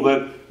school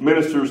that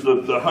ministers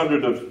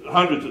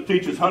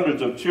teaches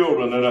hundreds of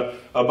children, and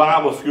a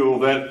Bible school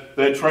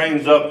that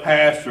trains up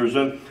pastors,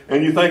 and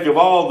you think of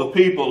all the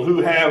people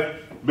who have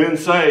been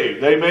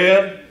saved,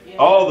 amen?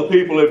 All the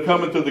people who have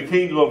come into the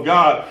kingdom of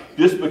God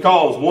just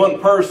because one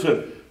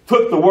person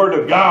took the Word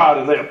of God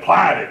and they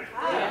applied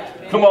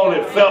it. Come on,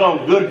 it fell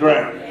on good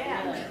ground.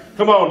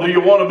 Come on, do you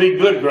want to be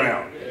good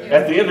ground?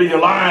 At the end of your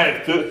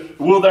life,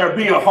 will there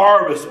be a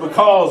harvest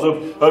because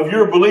of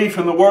your belief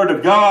in the Word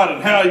of God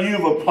and how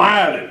you've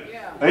applied it?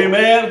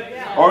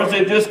 Amen? Or is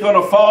it just going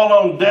to fall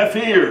on deaf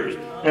ears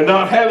and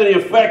not have any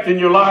effect in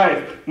your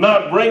life,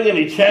 not bring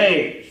any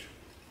change?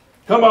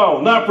 Come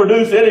on, not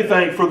produce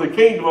anything for the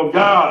kingdom of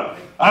God.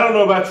 I don't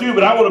know about you,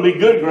 but I want to be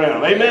good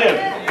ground. Amen.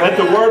 That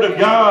the Word of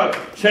God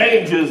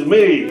changes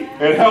me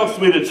and helps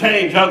me to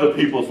change other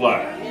people's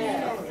lives.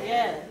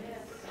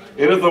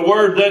 And if the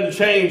Word doesn't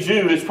change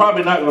you, it's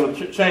probably not going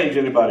to change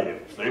anybody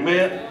else.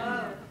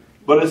 Amen.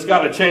 But it's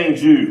got to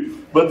change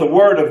you. But the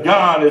Word of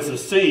God is a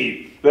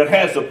seed that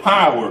has the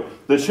power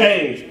to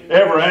change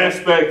every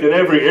aspect and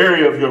every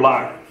area of your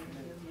life.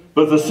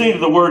 But the seed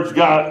of the Word has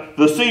got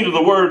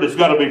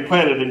to be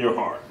planted in your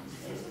heart.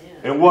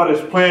 And what is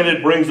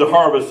planted brings a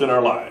harvest in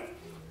our life.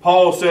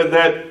 Paul said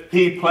that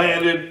he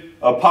planted,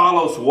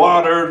 Apollos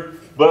watered,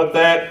 but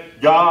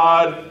that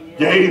God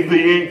gave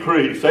the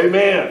increase.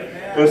 Amen.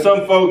 And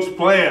some folks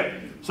plant.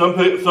 Some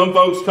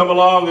folks come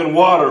along and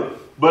water.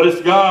 But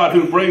it's God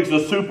who brings the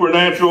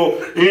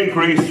supernatural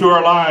increase to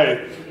our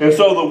life. And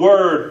so the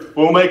Word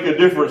will make a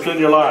difference in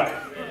your life.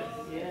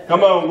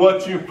 Come on,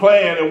 what you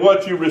plant and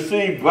what you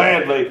receive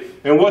gladly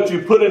and what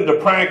you put into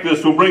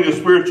practice will bring a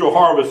spiritual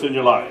harvest in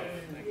your life.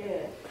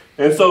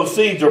 And so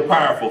seeds are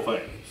powerful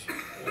things.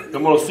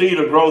 Come on, a seed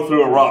will grow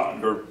through a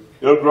rock or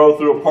it'll grow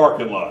through a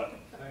parking lot.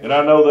 And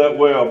I know that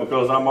well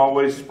because I'm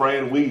always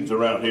spraying weeds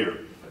around here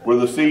where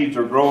the seeds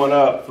are growing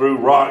up through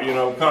rock,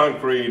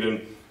 concrete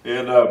and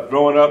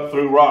growing up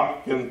through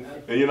rock. And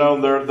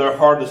they're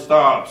hard to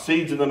stop.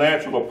 Seeds in the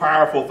natural are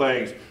powerful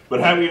things. But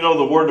how many know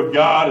the Word of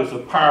God is a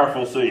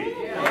powerful seed?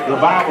 The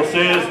Bible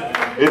says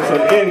it's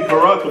an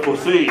incorruptible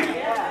seed.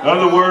 In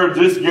other words,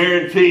 it's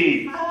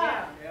guaranteed.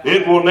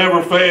 It will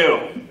never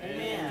fail.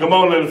 Come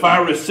on, and if I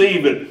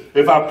receive it,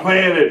 if I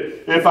plant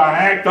it, if I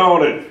act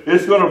on it,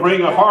 it's going to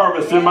bring a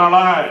harvest in my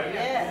life.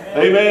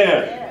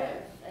 Amen.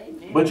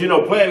 But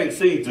planting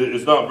seeds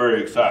is not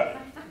very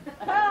exciting.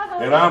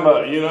 And I'm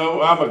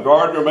a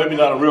gardener, maybe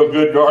not a real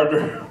good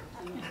gardener,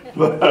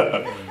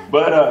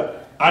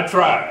 but I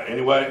try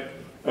anyway.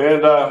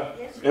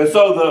 And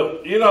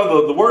so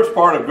the worst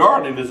part of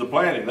gardening is the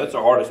planting. That's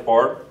the hardest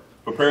part,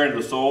 preparing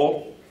the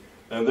soil.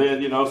 And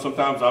then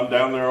sometimes I'm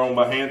down there on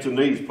my hands and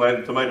knees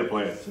planting tomato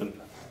plants and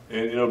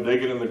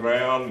digging in the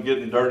ground and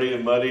getting dirty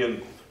and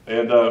muddy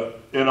and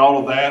all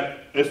of that.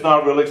 It's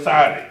not real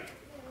exciting.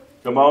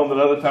 Come on, then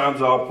other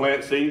times I'll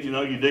plant seeds. You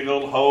dig a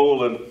little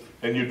hole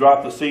and you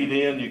drop the seed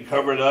in, you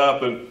cover it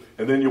up, and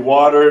then you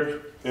water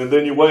it, and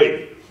then you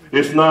wait.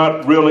 It's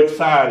not real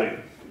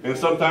exciting. And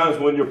sometimes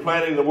when you're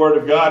planting the Word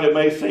of God, it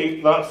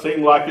may not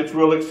seem like it's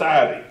real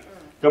exciting.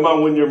 Come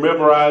on, when you're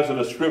memorizing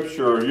a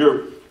Scripture, or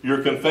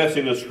you're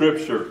confessing a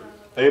Scripture,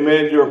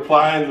 amen, you're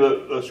applying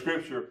the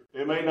Scripture,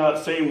 it may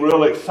not seem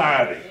real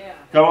exciting.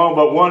 Come on,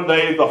 but one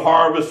day the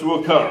harvest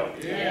will come.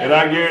 And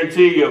I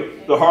guarantee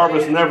you, the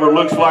harvest never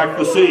looks like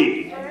the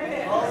seed.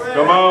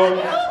 Come on.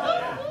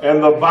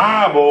 And the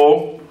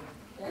Bible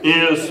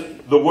is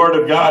the Word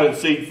of God in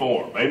seed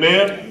form.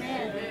 Amen?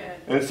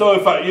 And so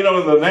if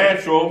in the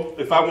natural,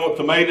 if I want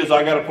tomatoes,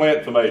 I got to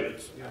plant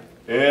tomatoes.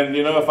 And,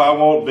 if I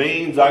want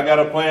beans, I got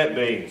to plant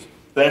beans.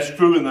 That's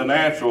true in the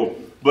natural.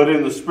 But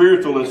in the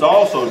spiritual, it's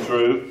also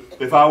true.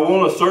 If I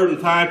want a certain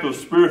type of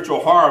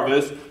spiritual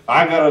harvest,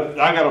 I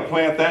gotta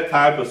plant that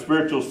type of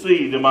spiritual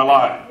seed in my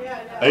life.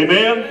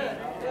 Amen?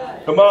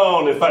 Come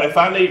on, if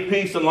I need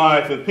peace in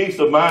life and peace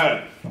of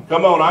mind,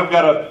 come on, I've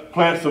got to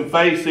plant some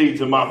faith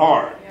seeds in my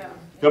heart.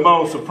 Come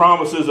on, some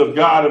promises of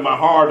God in my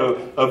heart,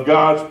 of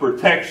God's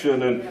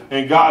protection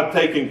and God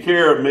taking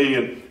care of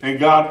me and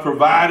God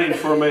providing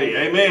for me.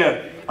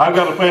 Amen. I've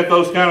got to plant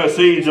those kind of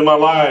seeds in my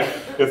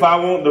life. If I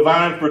want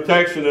divine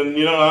protection and,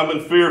 I'm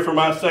in fear for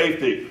my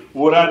safety,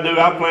 what I do,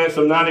 I plant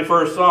some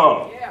 91st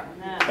Psalm.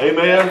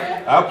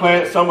 Amen. I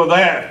plant some of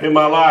that in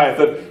my life,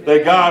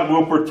 that God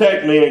will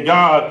protect me and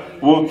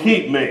God will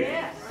keep me.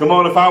 Come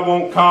on, if I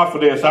want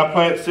confidence, I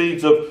plant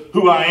seeds of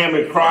who I am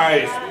in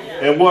Christ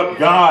and what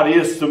God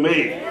is to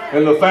me.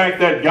 And the fact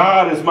that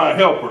God is my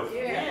helper.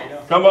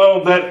 Come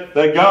on,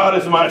 that God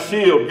is my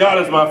shield.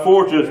 God is my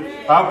fortress.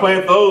 I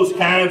plant those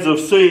kinds of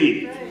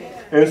seeds.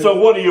 And so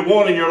what do you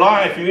want in your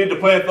life? You need to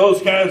plant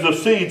those kinds of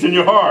seeds in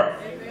your heart.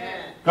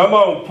 Come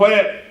on,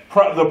 plant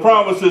the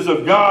promises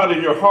of God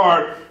in your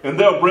heart, and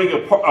they'll bring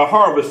a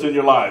harvest in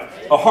your life,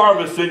 a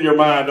harvest in your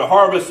mind, a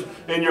harvest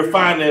in your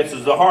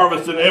finances, a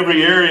harvest in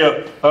every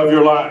area of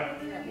your life.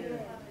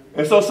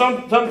 And so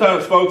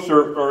sometimes folks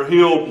are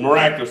healed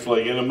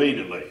miraculously and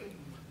immediately.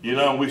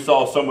 We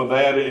saw some of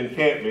that in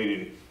camp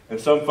meeting. And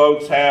some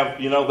folks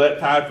have, that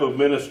type of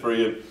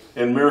ministry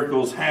and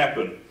miracles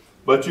happen.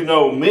 But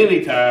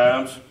many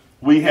times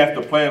we have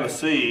to plant a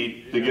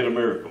seed to get a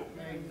miracle.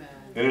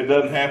 And it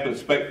doesn't happen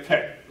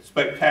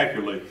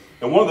spectacularly.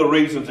 And one of the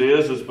reasons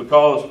is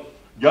because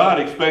God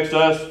expects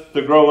us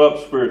to grow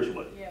up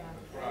spiritually.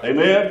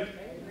 Amen?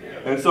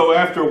 And so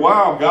after a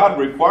while, God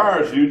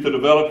requires you to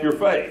develop your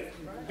faith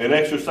and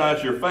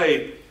exercise your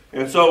faith.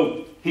 And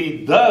so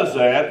He does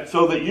that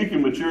so that you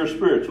can mature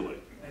spiritually.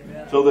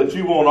 So that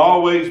you won't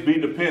always be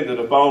dependent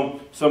upon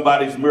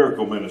somebody's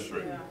miracle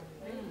ministry.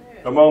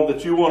 Come on,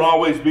 that you won't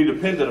always be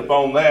dependent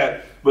upon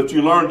that, but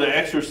you learn to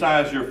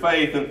exercise your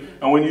faith.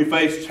 And when you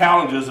face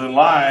challenges in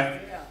life,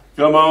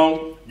 come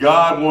on,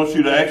 God wants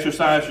you to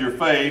exercise your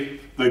faith,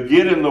 to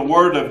get in the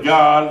Word of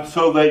God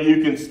so that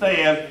you can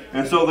stand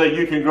and so that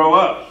you can grow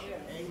up.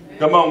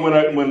 Come on,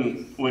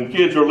 when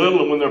kids are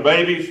little and when they're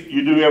babies,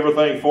 you do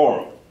everything for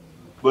them.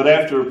 But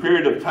after a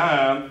period of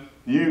time,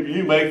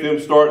 you make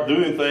them start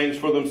doing things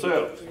for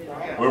themselves.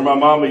 Where my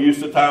mama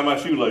used to tie my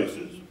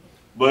shoelaces.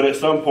 But at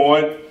some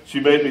point, she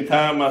made me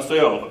tie them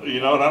myself.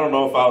 And I don't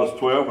know if I was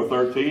 12 or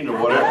 13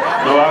 or whatever.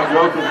 No, I'm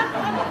joking.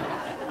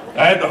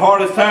 I had the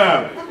hardest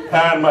time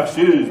tying my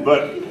shoes.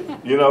 But,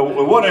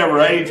 whatever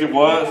age it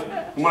was,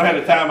 I had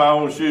to tie my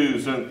own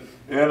shoes. And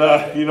I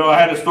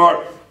had to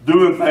start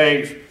doing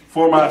things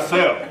for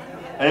myself.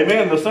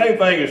 Amen. The same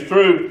thing is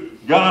true.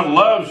 God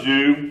loves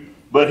you,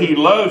 but He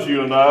loves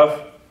you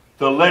enough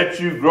to let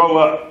you grow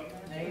up.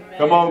 Amen.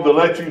 Come on, to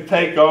let you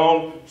take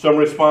on some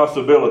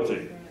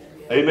responsibility.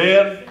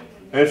 Amen.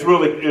 And it's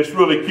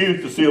really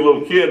cute to see a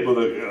little kid with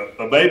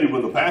a baby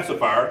with a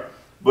pacifier,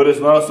 but it's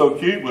not so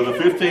cute with a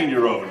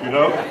 15-year-old, you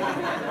know.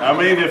 I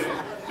mean,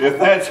 if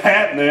that's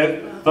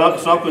happening,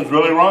 something's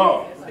really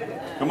wrong.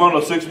 Come on,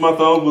 a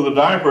 6-month-old with a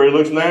diaper, it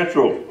looks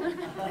natural.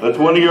 A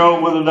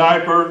 20-year-old with a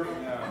diaper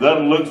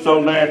doesn't look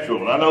so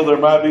natural. I know there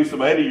might be some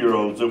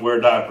 80-year-olds that wear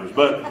diapers,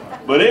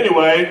 but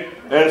anyway,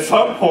 at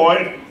some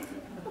point,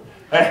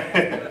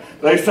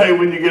 they say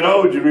when you get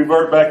old, you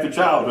revert back to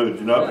childhood,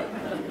 you know.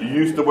 You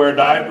used to wear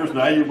diapers,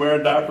 now you're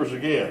wearing diapers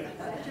again.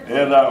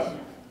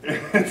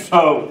 And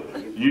so,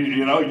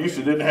 you know, you used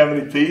to didn't have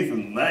any teeth,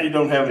 and now you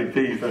don't have any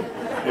teeth.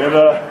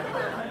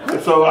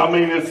 And so, I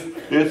mean,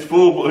 it's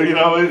full, you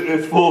know,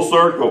 it's full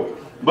circle.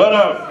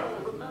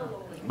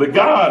 But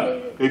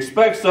God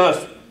expects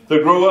us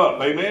to grow up,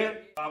 amen?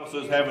 The Bible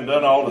says, having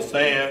done all to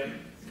stand,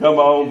 come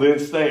on, then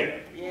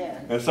stand.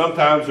 Yeah. And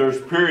sometimes there's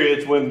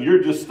periods when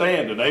you're just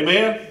standing,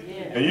 amen? Yeah.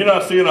 And you're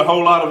not seeing a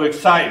whole lot of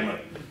excitement.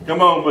 Come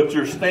on, but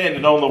you're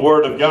standing on the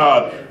Word of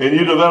God, and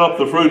you develop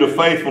the fruit of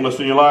faithfulness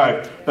in your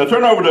life. Now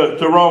turn over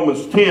to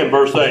Romans 10,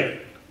 verse 8.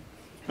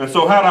 And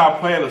so how do I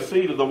plant a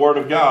seed of the Word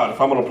of God? If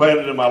I'm going to plant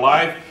it in my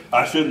life,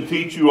 I shouldn't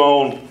teach you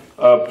on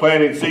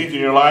planting seeds in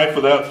your life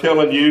without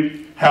telling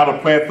you how to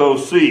plant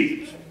those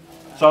seeds.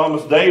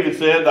 Psalmist David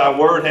said, "Thy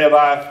word have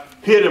I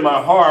hid in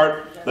my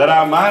heart, that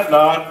I might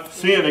not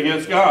sin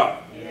against God."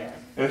 Yeah.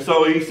 And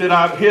so he said,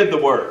 I've hid the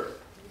Word.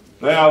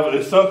 Now,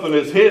 if something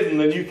is hidden,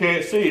 then you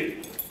can't see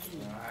it.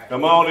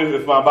 Come on,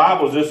 if my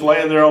Bible's just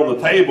laying there on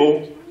the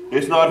table,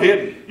 it's not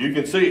hidden. You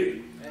can see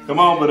it. Come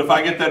on, but if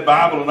I get that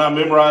Bible and I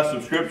memorize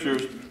some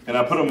scriptures and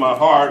I put them in my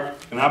heart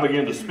and I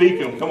begin to speak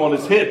them, come on,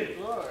 it's hidden.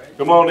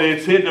 Come on,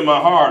 it's hidden in my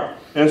heart.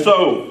 And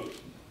so,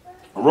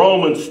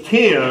 Romans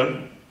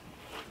 10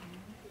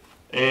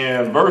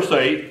 and verse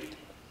 8.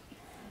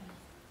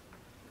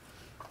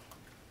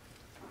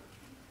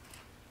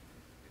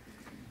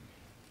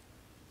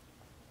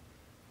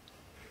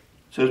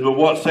 Says, but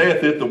what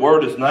saith it? The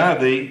word is nigh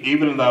thee,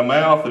 even in thy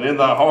mouth and in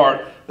thy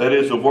heart. That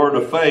is the word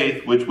of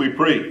faith which we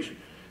preach.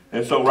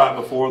 And so right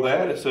before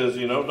that, it says,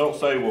 you know, don't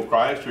say, well,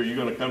 Christ, are you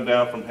going to come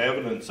down from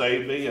heaven and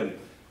save me?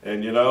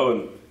 And you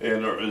know,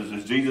 and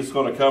is Jesus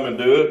going to come and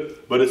do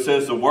it? But it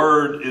says the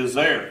word is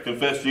there.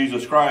 Confess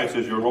Jesus Christ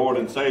as your Lord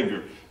and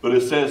Savior. But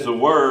it says the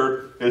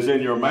word is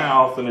in your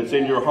mouth and it's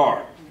in your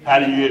heart. How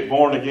do you get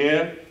born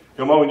again?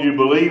 Come on, you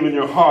believe in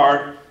your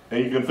heart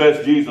and you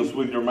confess Jesus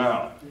with your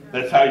mouth.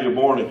 That's how you're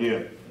born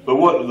again. But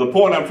what the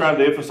point I'm trying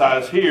to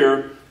emphasize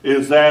here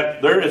is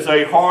that there is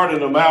a heart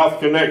and a mouth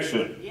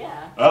connection.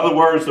 Yeah. In other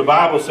words, the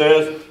Bible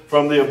says,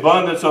 from the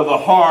abundance of the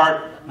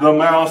heart, the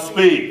mouth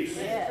speaks.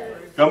 Yeah.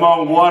 Come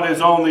on, what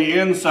is on the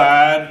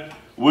inside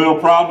will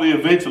probably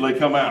eventually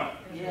come out.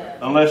 Yeah.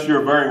 Unless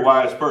you're a very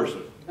wise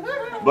person.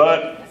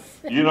 But,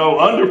 you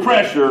know, under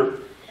pressure,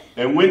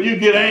 and when you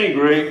get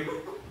angry,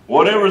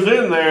 whatever's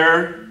in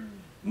there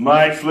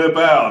might slip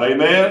out.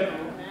 Amen?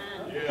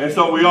 And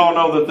so we all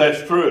know that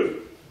that's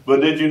true.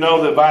 But did you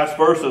know that vice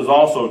versa is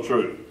also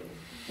true?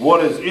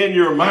 What is in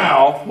your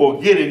mouth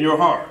will get in your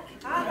heart.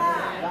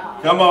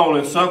 Come on,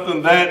 and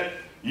something that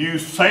you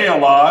say a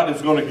lot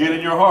is going to get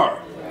in your heart.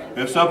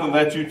 And something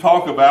that you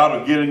talk about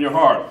will get in your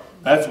heart.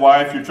 That's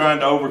why if you're trying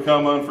to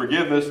overcome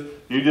unforgiveness,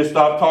 you just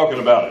stop talking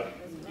about it.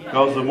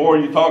 Because the more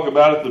you talk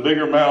about it, the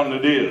bigger mountain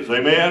it is.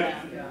 Amen?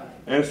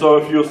 And so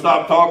if you'll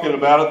stop talking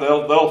about it,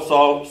 they'll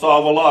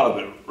solve a lot of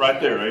it right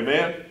there.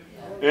 Amen?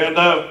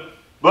 And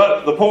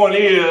but the point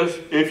is,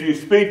 if you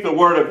speak the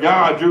word of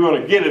God, you're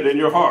going to get it in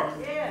your heart.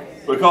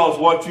 Because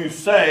what you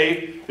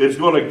say is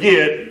going to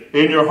get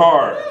in your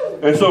heart.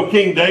 And so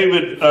King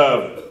David,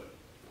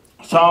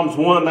 Psalms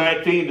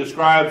 119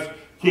 describes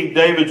King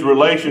David's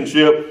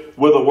relationship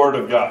with the word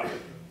of God.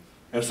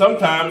 And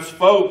sometimes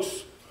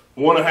folks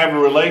want to have a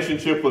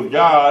relationship with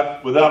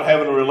God without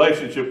having a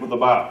relationship with the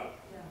Bible.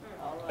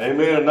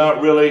 Amen. And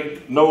not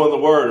really knowing the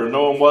word or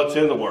knowing what's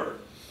in the word.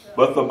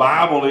 But the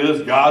Bible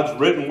is God's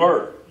written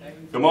word.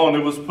 Come on,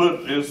 it was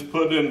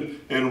put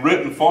in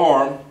written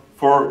form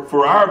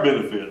for our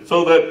benefit,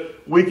 so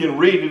that we can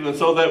read it and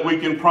so that we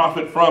can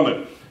profit from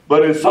it.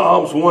 But in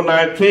Psalms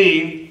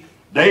 119,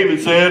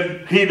 David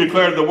said he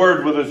declared the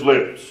word with his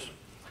lips.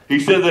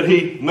 He said that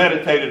he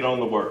meditated on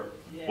the word.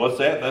 Yeah. What's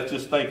that? That's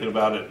just thinking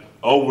about it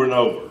over and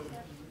over.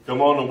 Come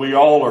on, and we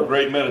all are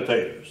great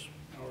meditators.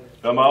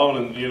 Come on,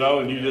 and you know,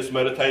 and you just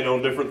meditate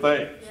on different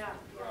things. Yeah.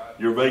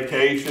 Your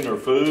vacation or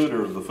food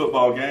or the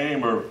football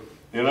game or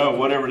you know,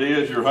 whatever it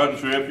is, your hunting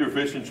trip, your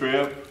fishing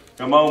trip.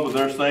 Come on, but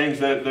there's things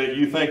that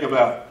you think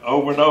about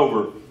over and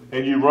over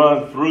and you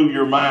run through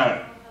your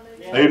mind.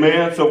 Yeah.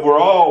 Amen? So we're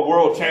all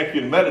world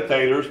champion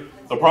meditators.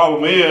 The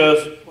problem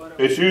is,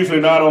 it's usually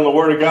not on the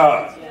Word of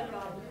God.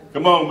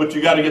 Come on, but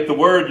you got to get the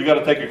Word. You got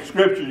to take a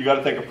scripture. You got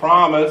to take a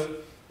promise.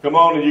 Come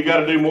on, and you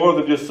got to do more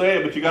than just say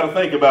it, but you got to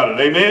think about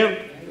it. Amen?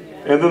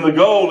 And then the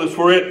goal is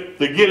for it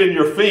to get in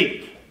your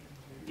feet.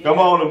 Come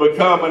on, and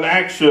become an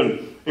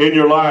action in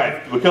your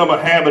life, become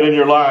a habit in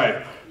your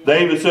life.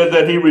 David said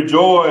that he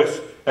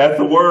rejoiced at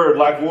the word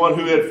like one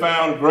who had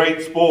found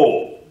great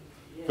spoil.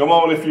 Come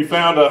on, if you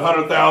found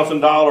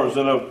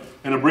 $100,000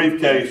 in a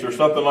briefcase or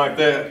something like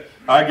that,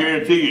 I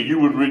guarantee you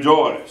would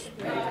rejoice.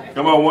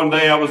 Come on, one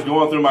day I was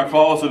going through my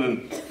closet,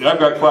 and I've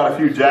got quite a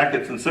few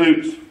jackets and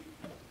suits.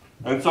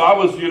 And so I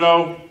was,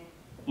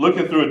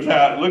 looking through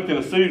looked in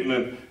a suit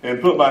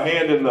and put my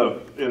hand in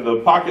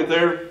the pocket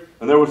there,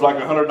 and there was like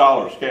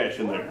 $100 cash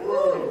in there.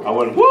 I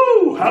went,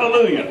 woo,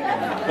 hallelujah.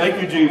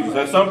 Thank you, Jesus.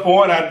 At some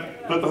point, I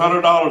put the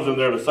 $100 in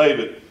there to save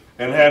it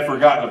and had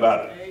forgotten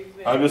about it.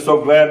 I'm just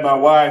so glad my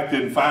wife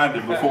didn't find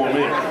it before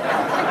me.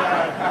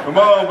 Come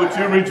on, but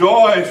you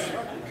rejoice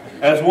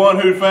as one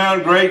who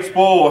found great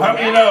spoil. How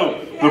many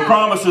know the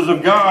promises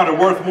of God are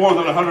worth more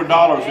than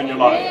 $100 in your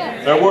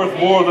life? They're worth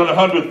more than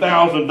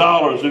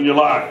 $100,000 in your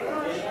life.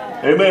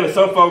 Amen. And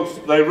some folks,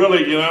 they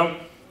really,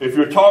 if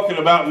you're talking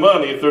about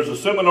money, if there's a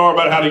seminar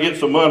about how to get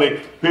some money,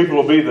 people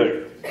will be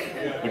there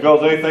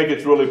because they think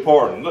it's really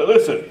important.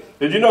 Listen,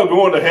 did you know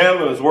going to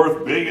heaven is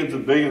worth billions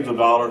and billions of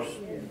dollars?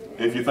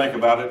 If you think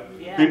about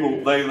it,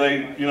 people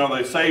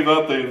they save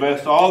up, they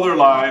invest all their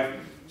life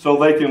so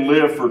they can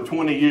live for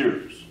 20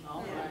 years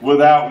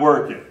without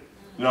working.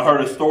 I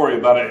heard a story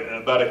about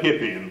a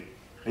hippie, and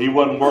he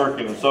wasn't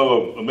working, and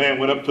so a man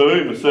went up to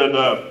him and said,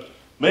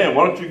 "Man,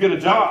 why don't you get a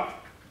job?"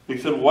 He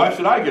said, "Well, why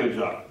should I get a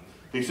job?"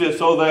 He said,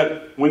 "So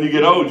that when you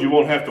get old, you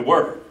won't have to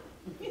work."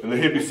 And the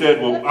hippie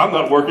said, "Well, I'm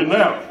not working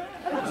now."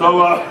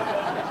 So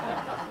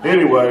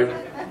anyway,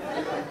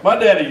 my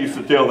daddy used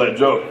to tell that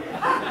joke,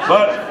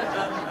 but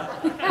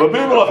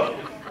people,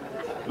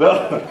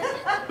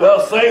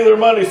 they'll save their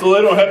money so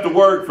they don't have to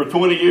work for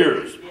 20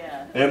 years.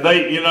 And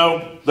they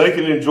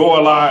can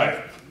enjoy life.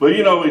 But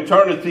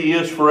eternity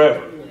is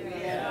forever.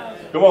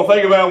 Come on,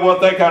 think about what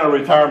that kind of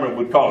retirement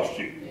would cost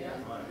you.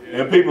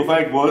 And people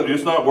think, well,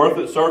 it's not worth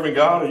it serving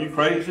God. Are you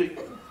crazy?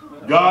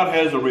 God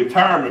has a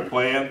retirement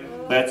plan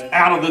that's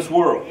out of this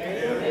world.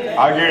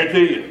 I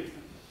guarantee you.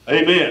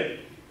 Amen.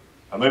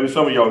 Maybe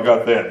some of y'all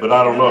got that, but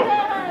I don't know.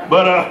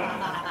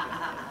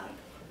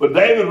 But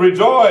David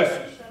rejoiced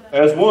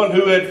as one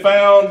who had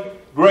found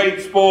great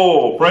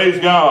spoil. Praise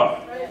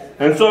God.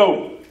 And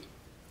so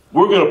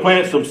we're going to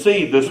plant some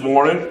seed this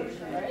morning.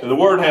 And the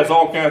Word has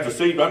all kinds of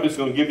seed, but I'm just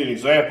going to give you an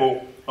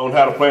example on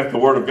how to plant the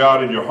Word of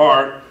God in your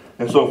heart.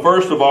 And so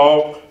first of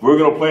all, we're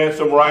going to plant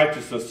some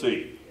righteousness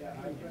seed.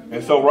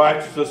 And so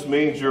righteousness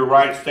means you're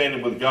right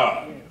standing with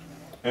God.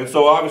 And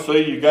so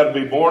obviously you've got to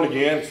be born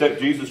again,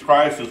 accept Jesus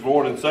Christ as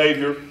Lord and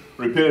Savior,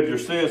 repent of your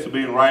sins to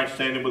be in right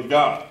standing with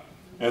God.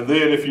 And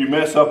then if you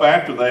mess up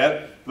after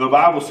that, the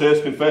Bible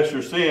says confess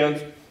your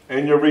sins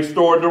and you're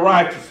restored to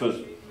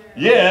righteousness.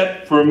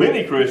 Yet, for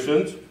many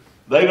Christians,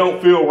 they don't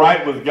feel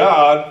right with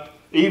God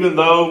even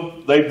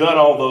though they've done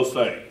all those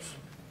things.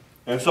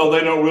 And so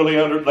they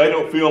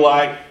don't feel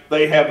like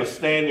they have a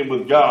standing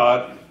with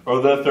God or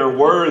that they're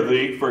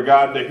worthy for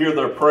God to hear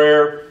their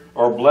prayer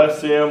or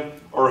bless them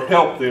or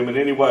help them in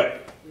any way.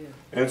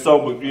 And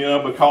so,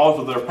 because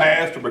of their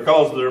past or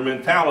because of their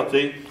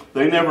mentality,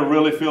 they never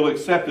really feel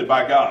accepted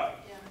by God.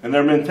 And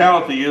their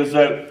mentality is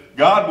that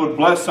God would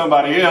bless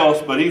somebody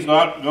else, but He's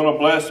not going to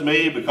bless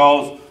me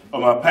because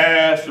of my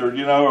past or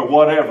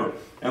whatever.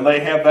 And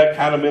they have that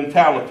kind of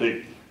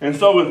mentality. And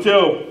so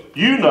until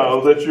you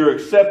know that you're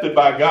accepted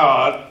by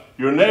God,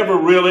 you're never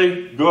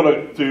really going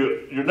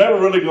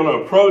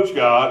to approach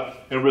God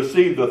and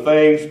receive the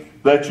things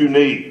that you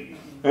need.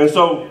 And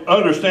so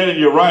understanding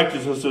your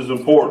righteousness is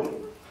important.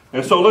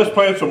 And so let's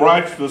plant some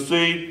righteousness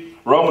seed.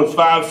 Romans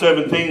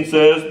 5:17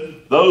 says,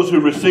 "Those who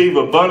receive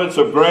abundance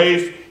of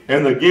grace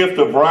and the gift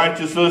of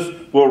righteousness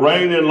will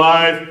reign in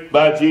life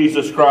by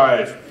Jesus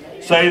Christ."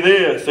 Say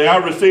this. Say, "I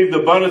received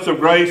abundance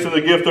of grace and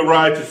the gift of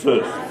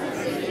righteousness.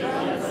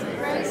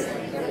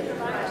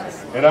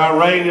 And I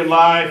reign in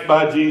life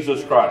by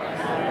Jesus Christ."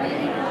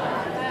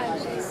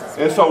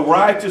 And so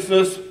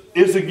righteousness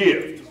is a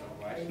gift.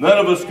 None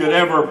of us could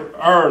ever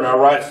earn our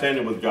right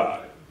standing with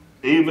God.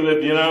 Even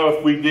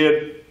if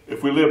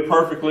we lived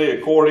perfectly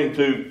according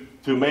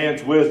to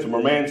man's wisdom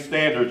or man's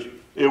standards,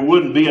 it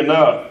wouldn't be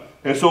enough.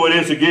 And so it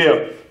is a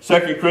gift.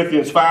 2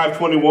 Corinthians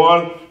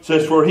 5:21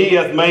 says, "For He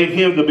hath made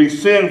Him to be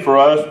sin for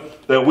us,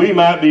 that we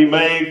might be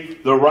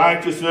made the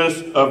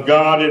righteousness of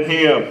God in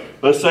Him."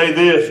 Let's say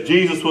this: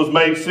 Jesus was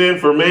made sin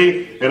for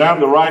me, and I'm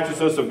the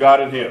righteousness of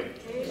God in Him.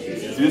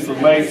 Jesus was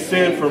made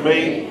sin for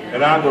me,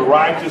 and I'm the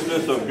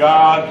righteousness of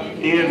God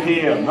in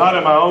Him. Not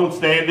in my own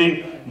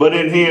standing, but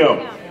in Him.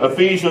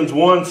 Ephesians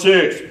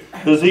 1:6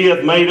 says, "He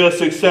hath made us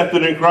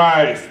accepted in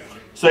Christ."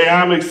 Say,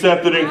 "I'm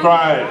accepted in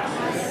Christ."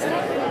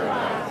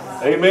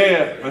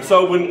 Amen. And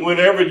so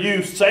whenever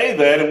you say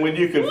that and when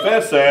you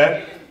confess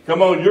that,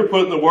 come on, you're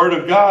putting the Word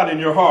of God in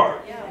your heart.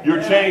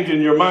 You're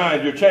changing your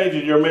mind. You're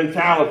changing your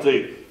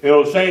mentality.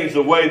 It'll change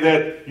the way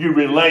that you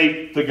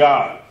relate to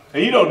God.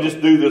 And you don't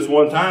just do this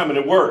one time and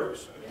it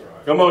works.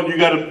 Come on, you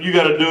got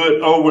to do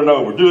it over and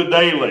over. Do it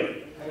daily.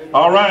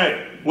 All right.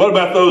 What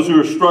about those who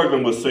are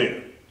struggling with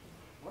sin?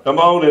 Come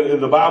on, and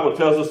the Bible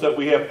tells us that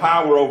we have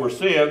power over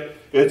sin.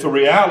 it's a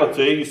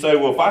reality. You say,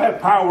 well, if I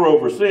have power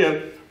over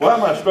sin, why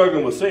am I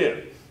struggling with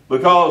sin?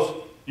 Because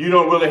you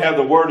don't really have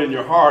the word in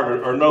your heart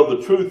or know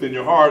the truth in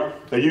your heart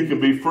that you can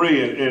be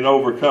free and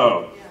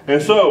overcome.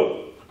 And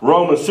so,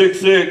 Romans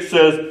 6:6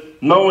 says,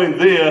 knowing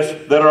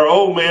this, that our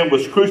old man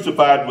was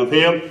crucified with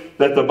him,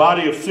 that the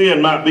body of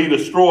sin might be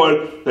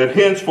destroyed, that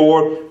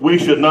henceforth we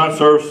should not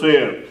serve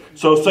sin.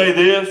 So say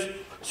this,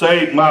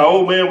 say, my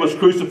old man was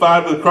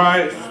crucified with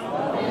Christ.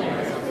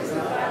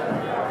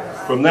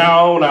 From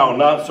now on, I will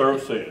not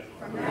serve sin.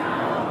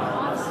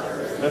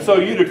 And so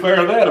you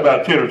declare that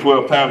about 10 or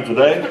 12 times a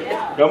day.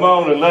 Come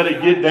on and let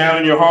it get down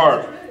in your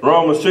heart.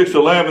 Romans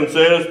 6:11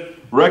 says,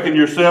 reckon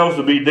yourselves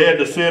to be dead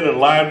to sin and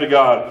alive to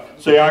God.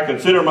 Say, I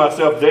consider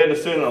myself dead to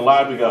sin and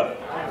alive to God.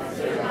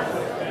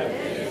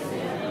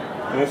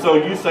 And so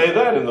you say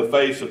that in the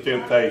face of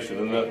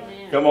temptation.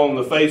 Come on, in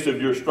the face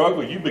of your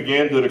struggle, you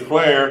begin to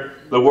declare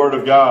the Word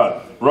of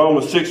God.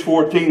 Romans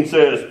 6:14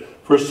 says,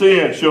 for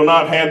sin shall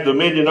not have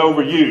dominion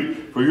over you.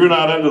 For you're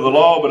not under the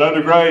law, but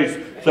under grace.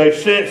 Say,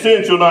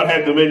 sin shall not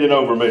have dominion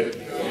over me.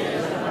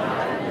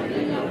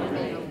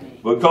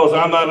 Because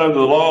I'm not under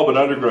the law, but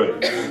under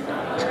grace.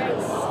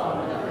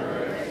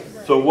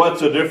 So what's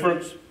the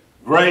difference?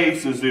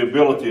 Grace is the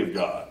ability of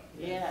God.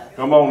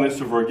 Come on, it's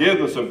the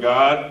forgiveness of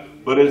God,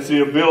 but it's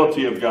the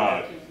ability of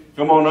God.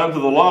 Come on, under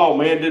the law,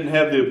 man didn't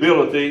have the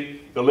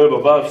ability to live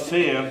above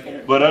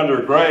sin, but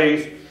under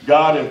grace,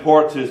 God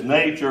imparts His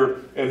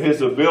nature and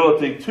His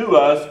ability to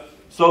us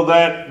so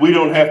that we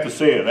don't have to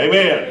sin.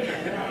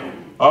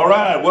 Amen. All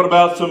right, what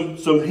about some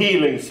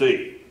healing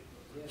seed?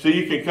 See,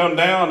 you can come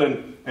down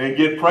and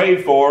get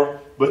prayed for,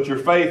 but your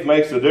faith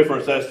makes a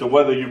difference as to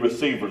whether you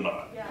receive or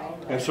not.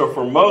 And so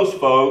for most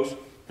folks,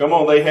 come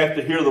on, they have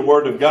to hear the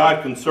Word of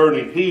God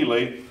concerning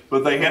healing,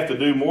 but they have to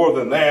do more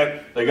than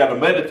that. They got to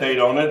meditate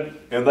on it,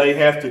 and they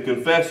have to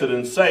confess it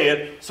and say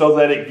it so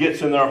that it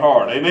gets in their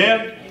heart.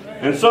 Amen?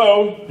 And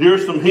so,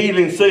 here's some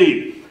healing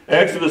seed.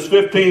 Exodus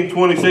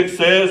 15:26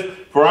 says,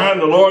 for I am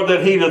the Lord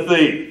that healeth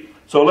thee.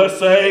 So let's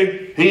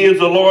say, He is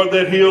the Lord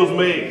that heals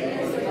me.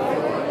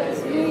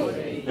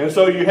 And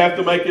so you have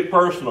to make it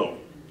personal.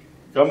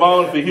 Come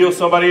on, if He heals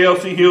somebody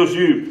else, He heals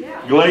you.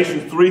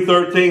 Galatians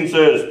 3:13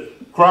 says,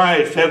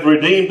 Christ hath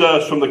redeemed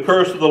us from the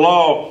curse of the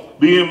law,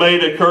 being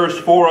made a curse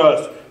for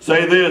us.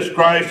 Say this,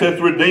 Christ hath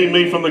redeemed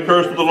me from the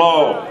curse of the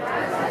law.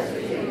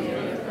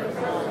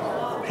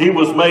 He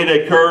was made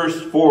a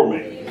curse for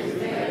me.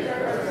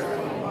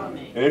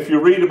 And if you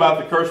read about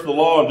the curse of the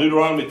law in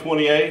Deuteronomy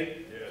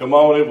 28, come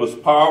on, it was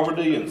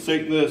poverty and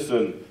sickness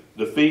and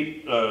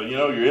defeat,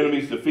 your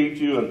enemies defeat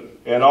you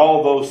and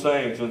all those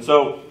things. And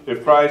so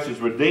if Christ has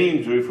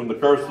redeemed you from the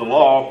curse of the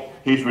law,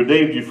 He's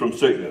redeemed you from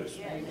sickness.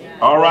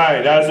 All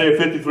right, Isaiah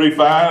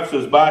 53:5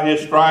 says, by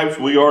His stripes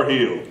we are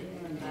healed.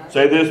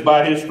 Say this,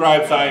 by His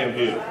stripes I am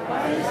healed.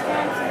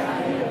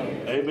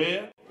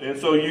 Amen. And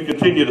so you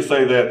continue to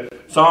say that.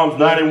 Psalms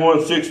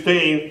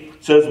 91:16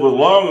 says, with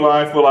long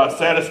life will I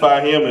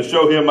satisfy him and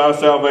show him my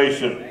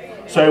salvation.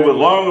 Say, with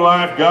long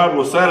life God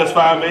will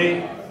satisfy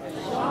me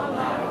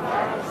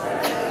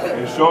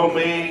and show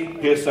me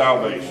His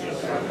salvation.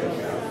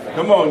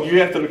 Come on, you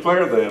have to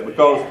declare that,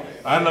 because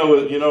I know,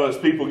 as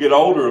people get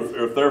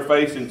older, if they're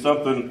facing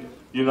something,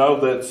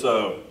 that's,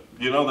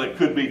 that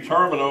could be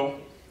terminal,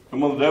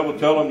 come on, the devil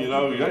tell them,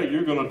 hey,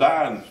 you're going to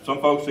die. And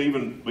some folks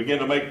even begin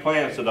to make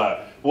plans to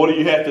die. What do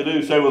you have to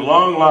do? Say, with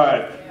long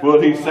life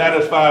will He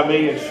satisfy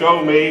me and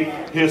show me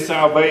His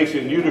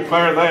salvation. You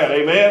declare that,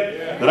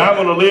 amen? That I'm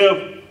going to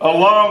live a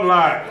long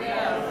life.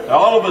 Now,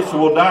 all of us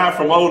will die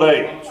from old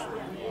age.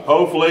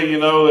 Hopefully,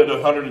 at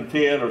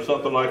 110 or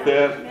something like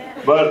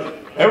that. But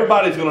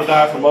everybody's going to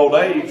die from old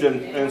age.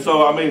 And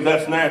so,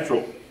 that's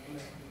natural.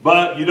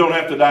 But you don't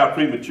have to die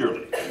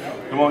prematurely.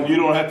 Come on, you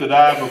don't have to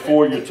die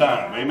before your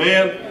time.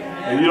 Amen?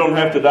 And you don't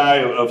have to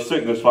die of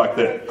sickness like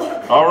that.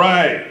 All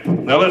right.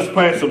 Now let's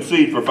plant some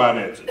seed for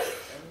finances.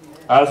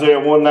 Isaiah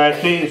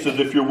 1:19 says,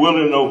 if you're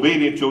willing and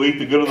obedient, you'll eat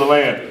the good of the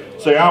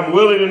land. Say, I'm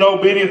willing and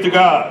obedient to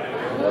God.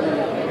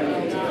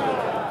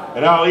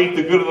 And I'll eat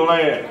the good of the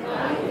land.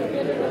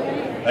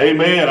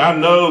 Amen. I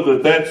know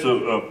that that's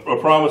a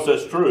promise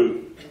that's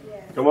true.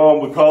 Come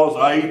on, because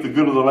I eat the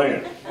good of the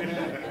land.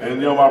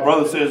 And my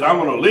brother says, I'm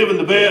going to live in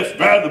the best,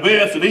 drive the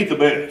best, and eat the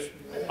best.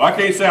 I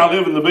can't say I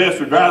live in the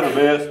best or drive the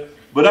best,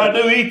 but I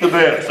do eat the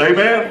best.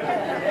 Amen?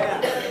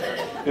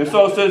 And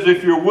so it says,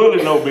 if you're willing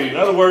and obedient.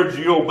 In other words,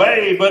 you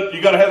obey, but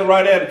you got to have the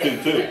right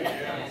attitude too.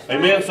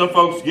 Amen? Some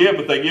folks give,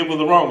 but they give with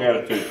the wrong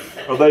attitude.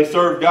 Or they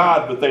serve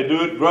God, but they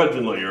do it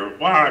grudgingly.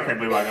 Or, I can't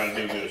believe I got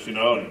to do this, and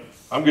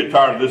I'm getting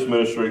tired of this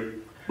ministry.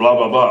 Blah,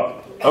 blah, blah.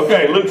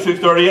 Okay, Luke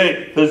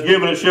 6:38 says,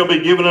 given it shall be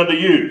given unto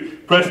you.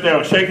 Pressed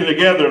down, shaken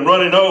together, and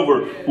running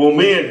over will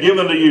men give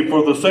unto you.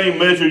 For the same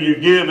measure you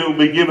give, it will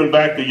be given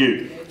back to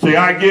you. See,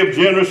 I give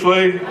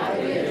generously,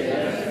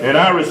 and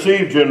I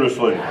receive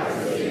generously.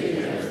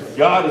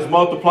 God is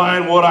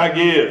multiplying what I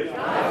give.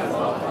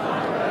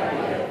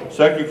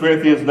 2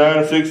 Corinthians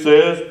 9:6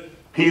 says,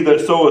 He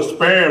that soweth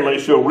sparingly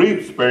shall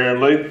reap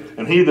sparingly,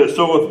 and he that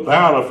soweth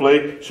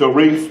bountifully shall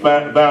reap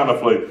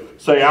bountifully.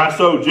 Say, I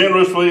sow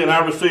generously and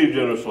I receive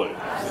generously.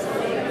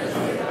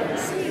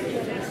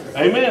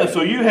 Amen.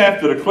 So you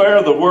have to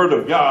declare the word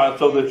of God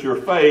so that your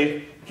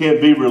faith can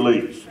be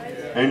released.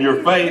 And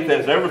your faith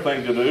has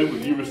everything to do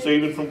with you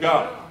receiving from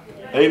God.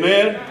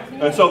 Amen.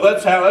 And so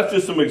that's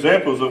just some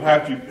examples of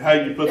how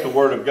you put the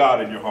word of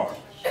God in your heart.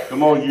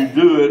 Come on, you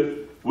do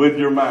it with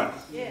your mouth.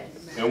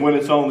 And when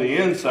it's on the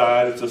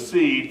inside, it's a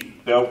seed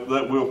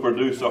that will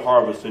produce a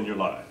harvest in your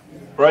life.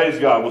 Praise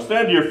God. Well,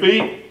 stand to your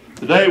feet.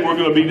 Today we're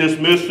going to be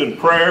dismissed in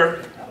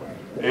prayer.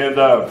 And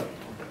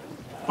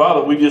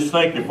Father, we just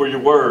thank you for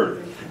your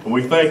word. And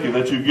we thank you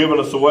that you've given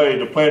us a way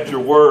to plant your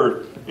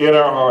word in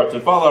our hearts.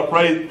 And Father, I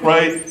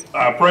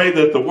pray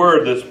that the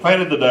word that's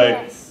planted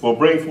today will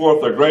bring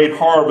forth a great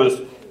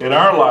harvest in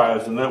our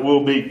lives, and that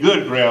we'll be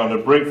good ground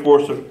and bring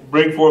forth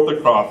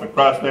a crop. In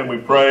Christ's name we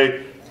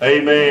pray.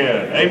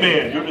 Amen.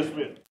 Amen. You're dismissed.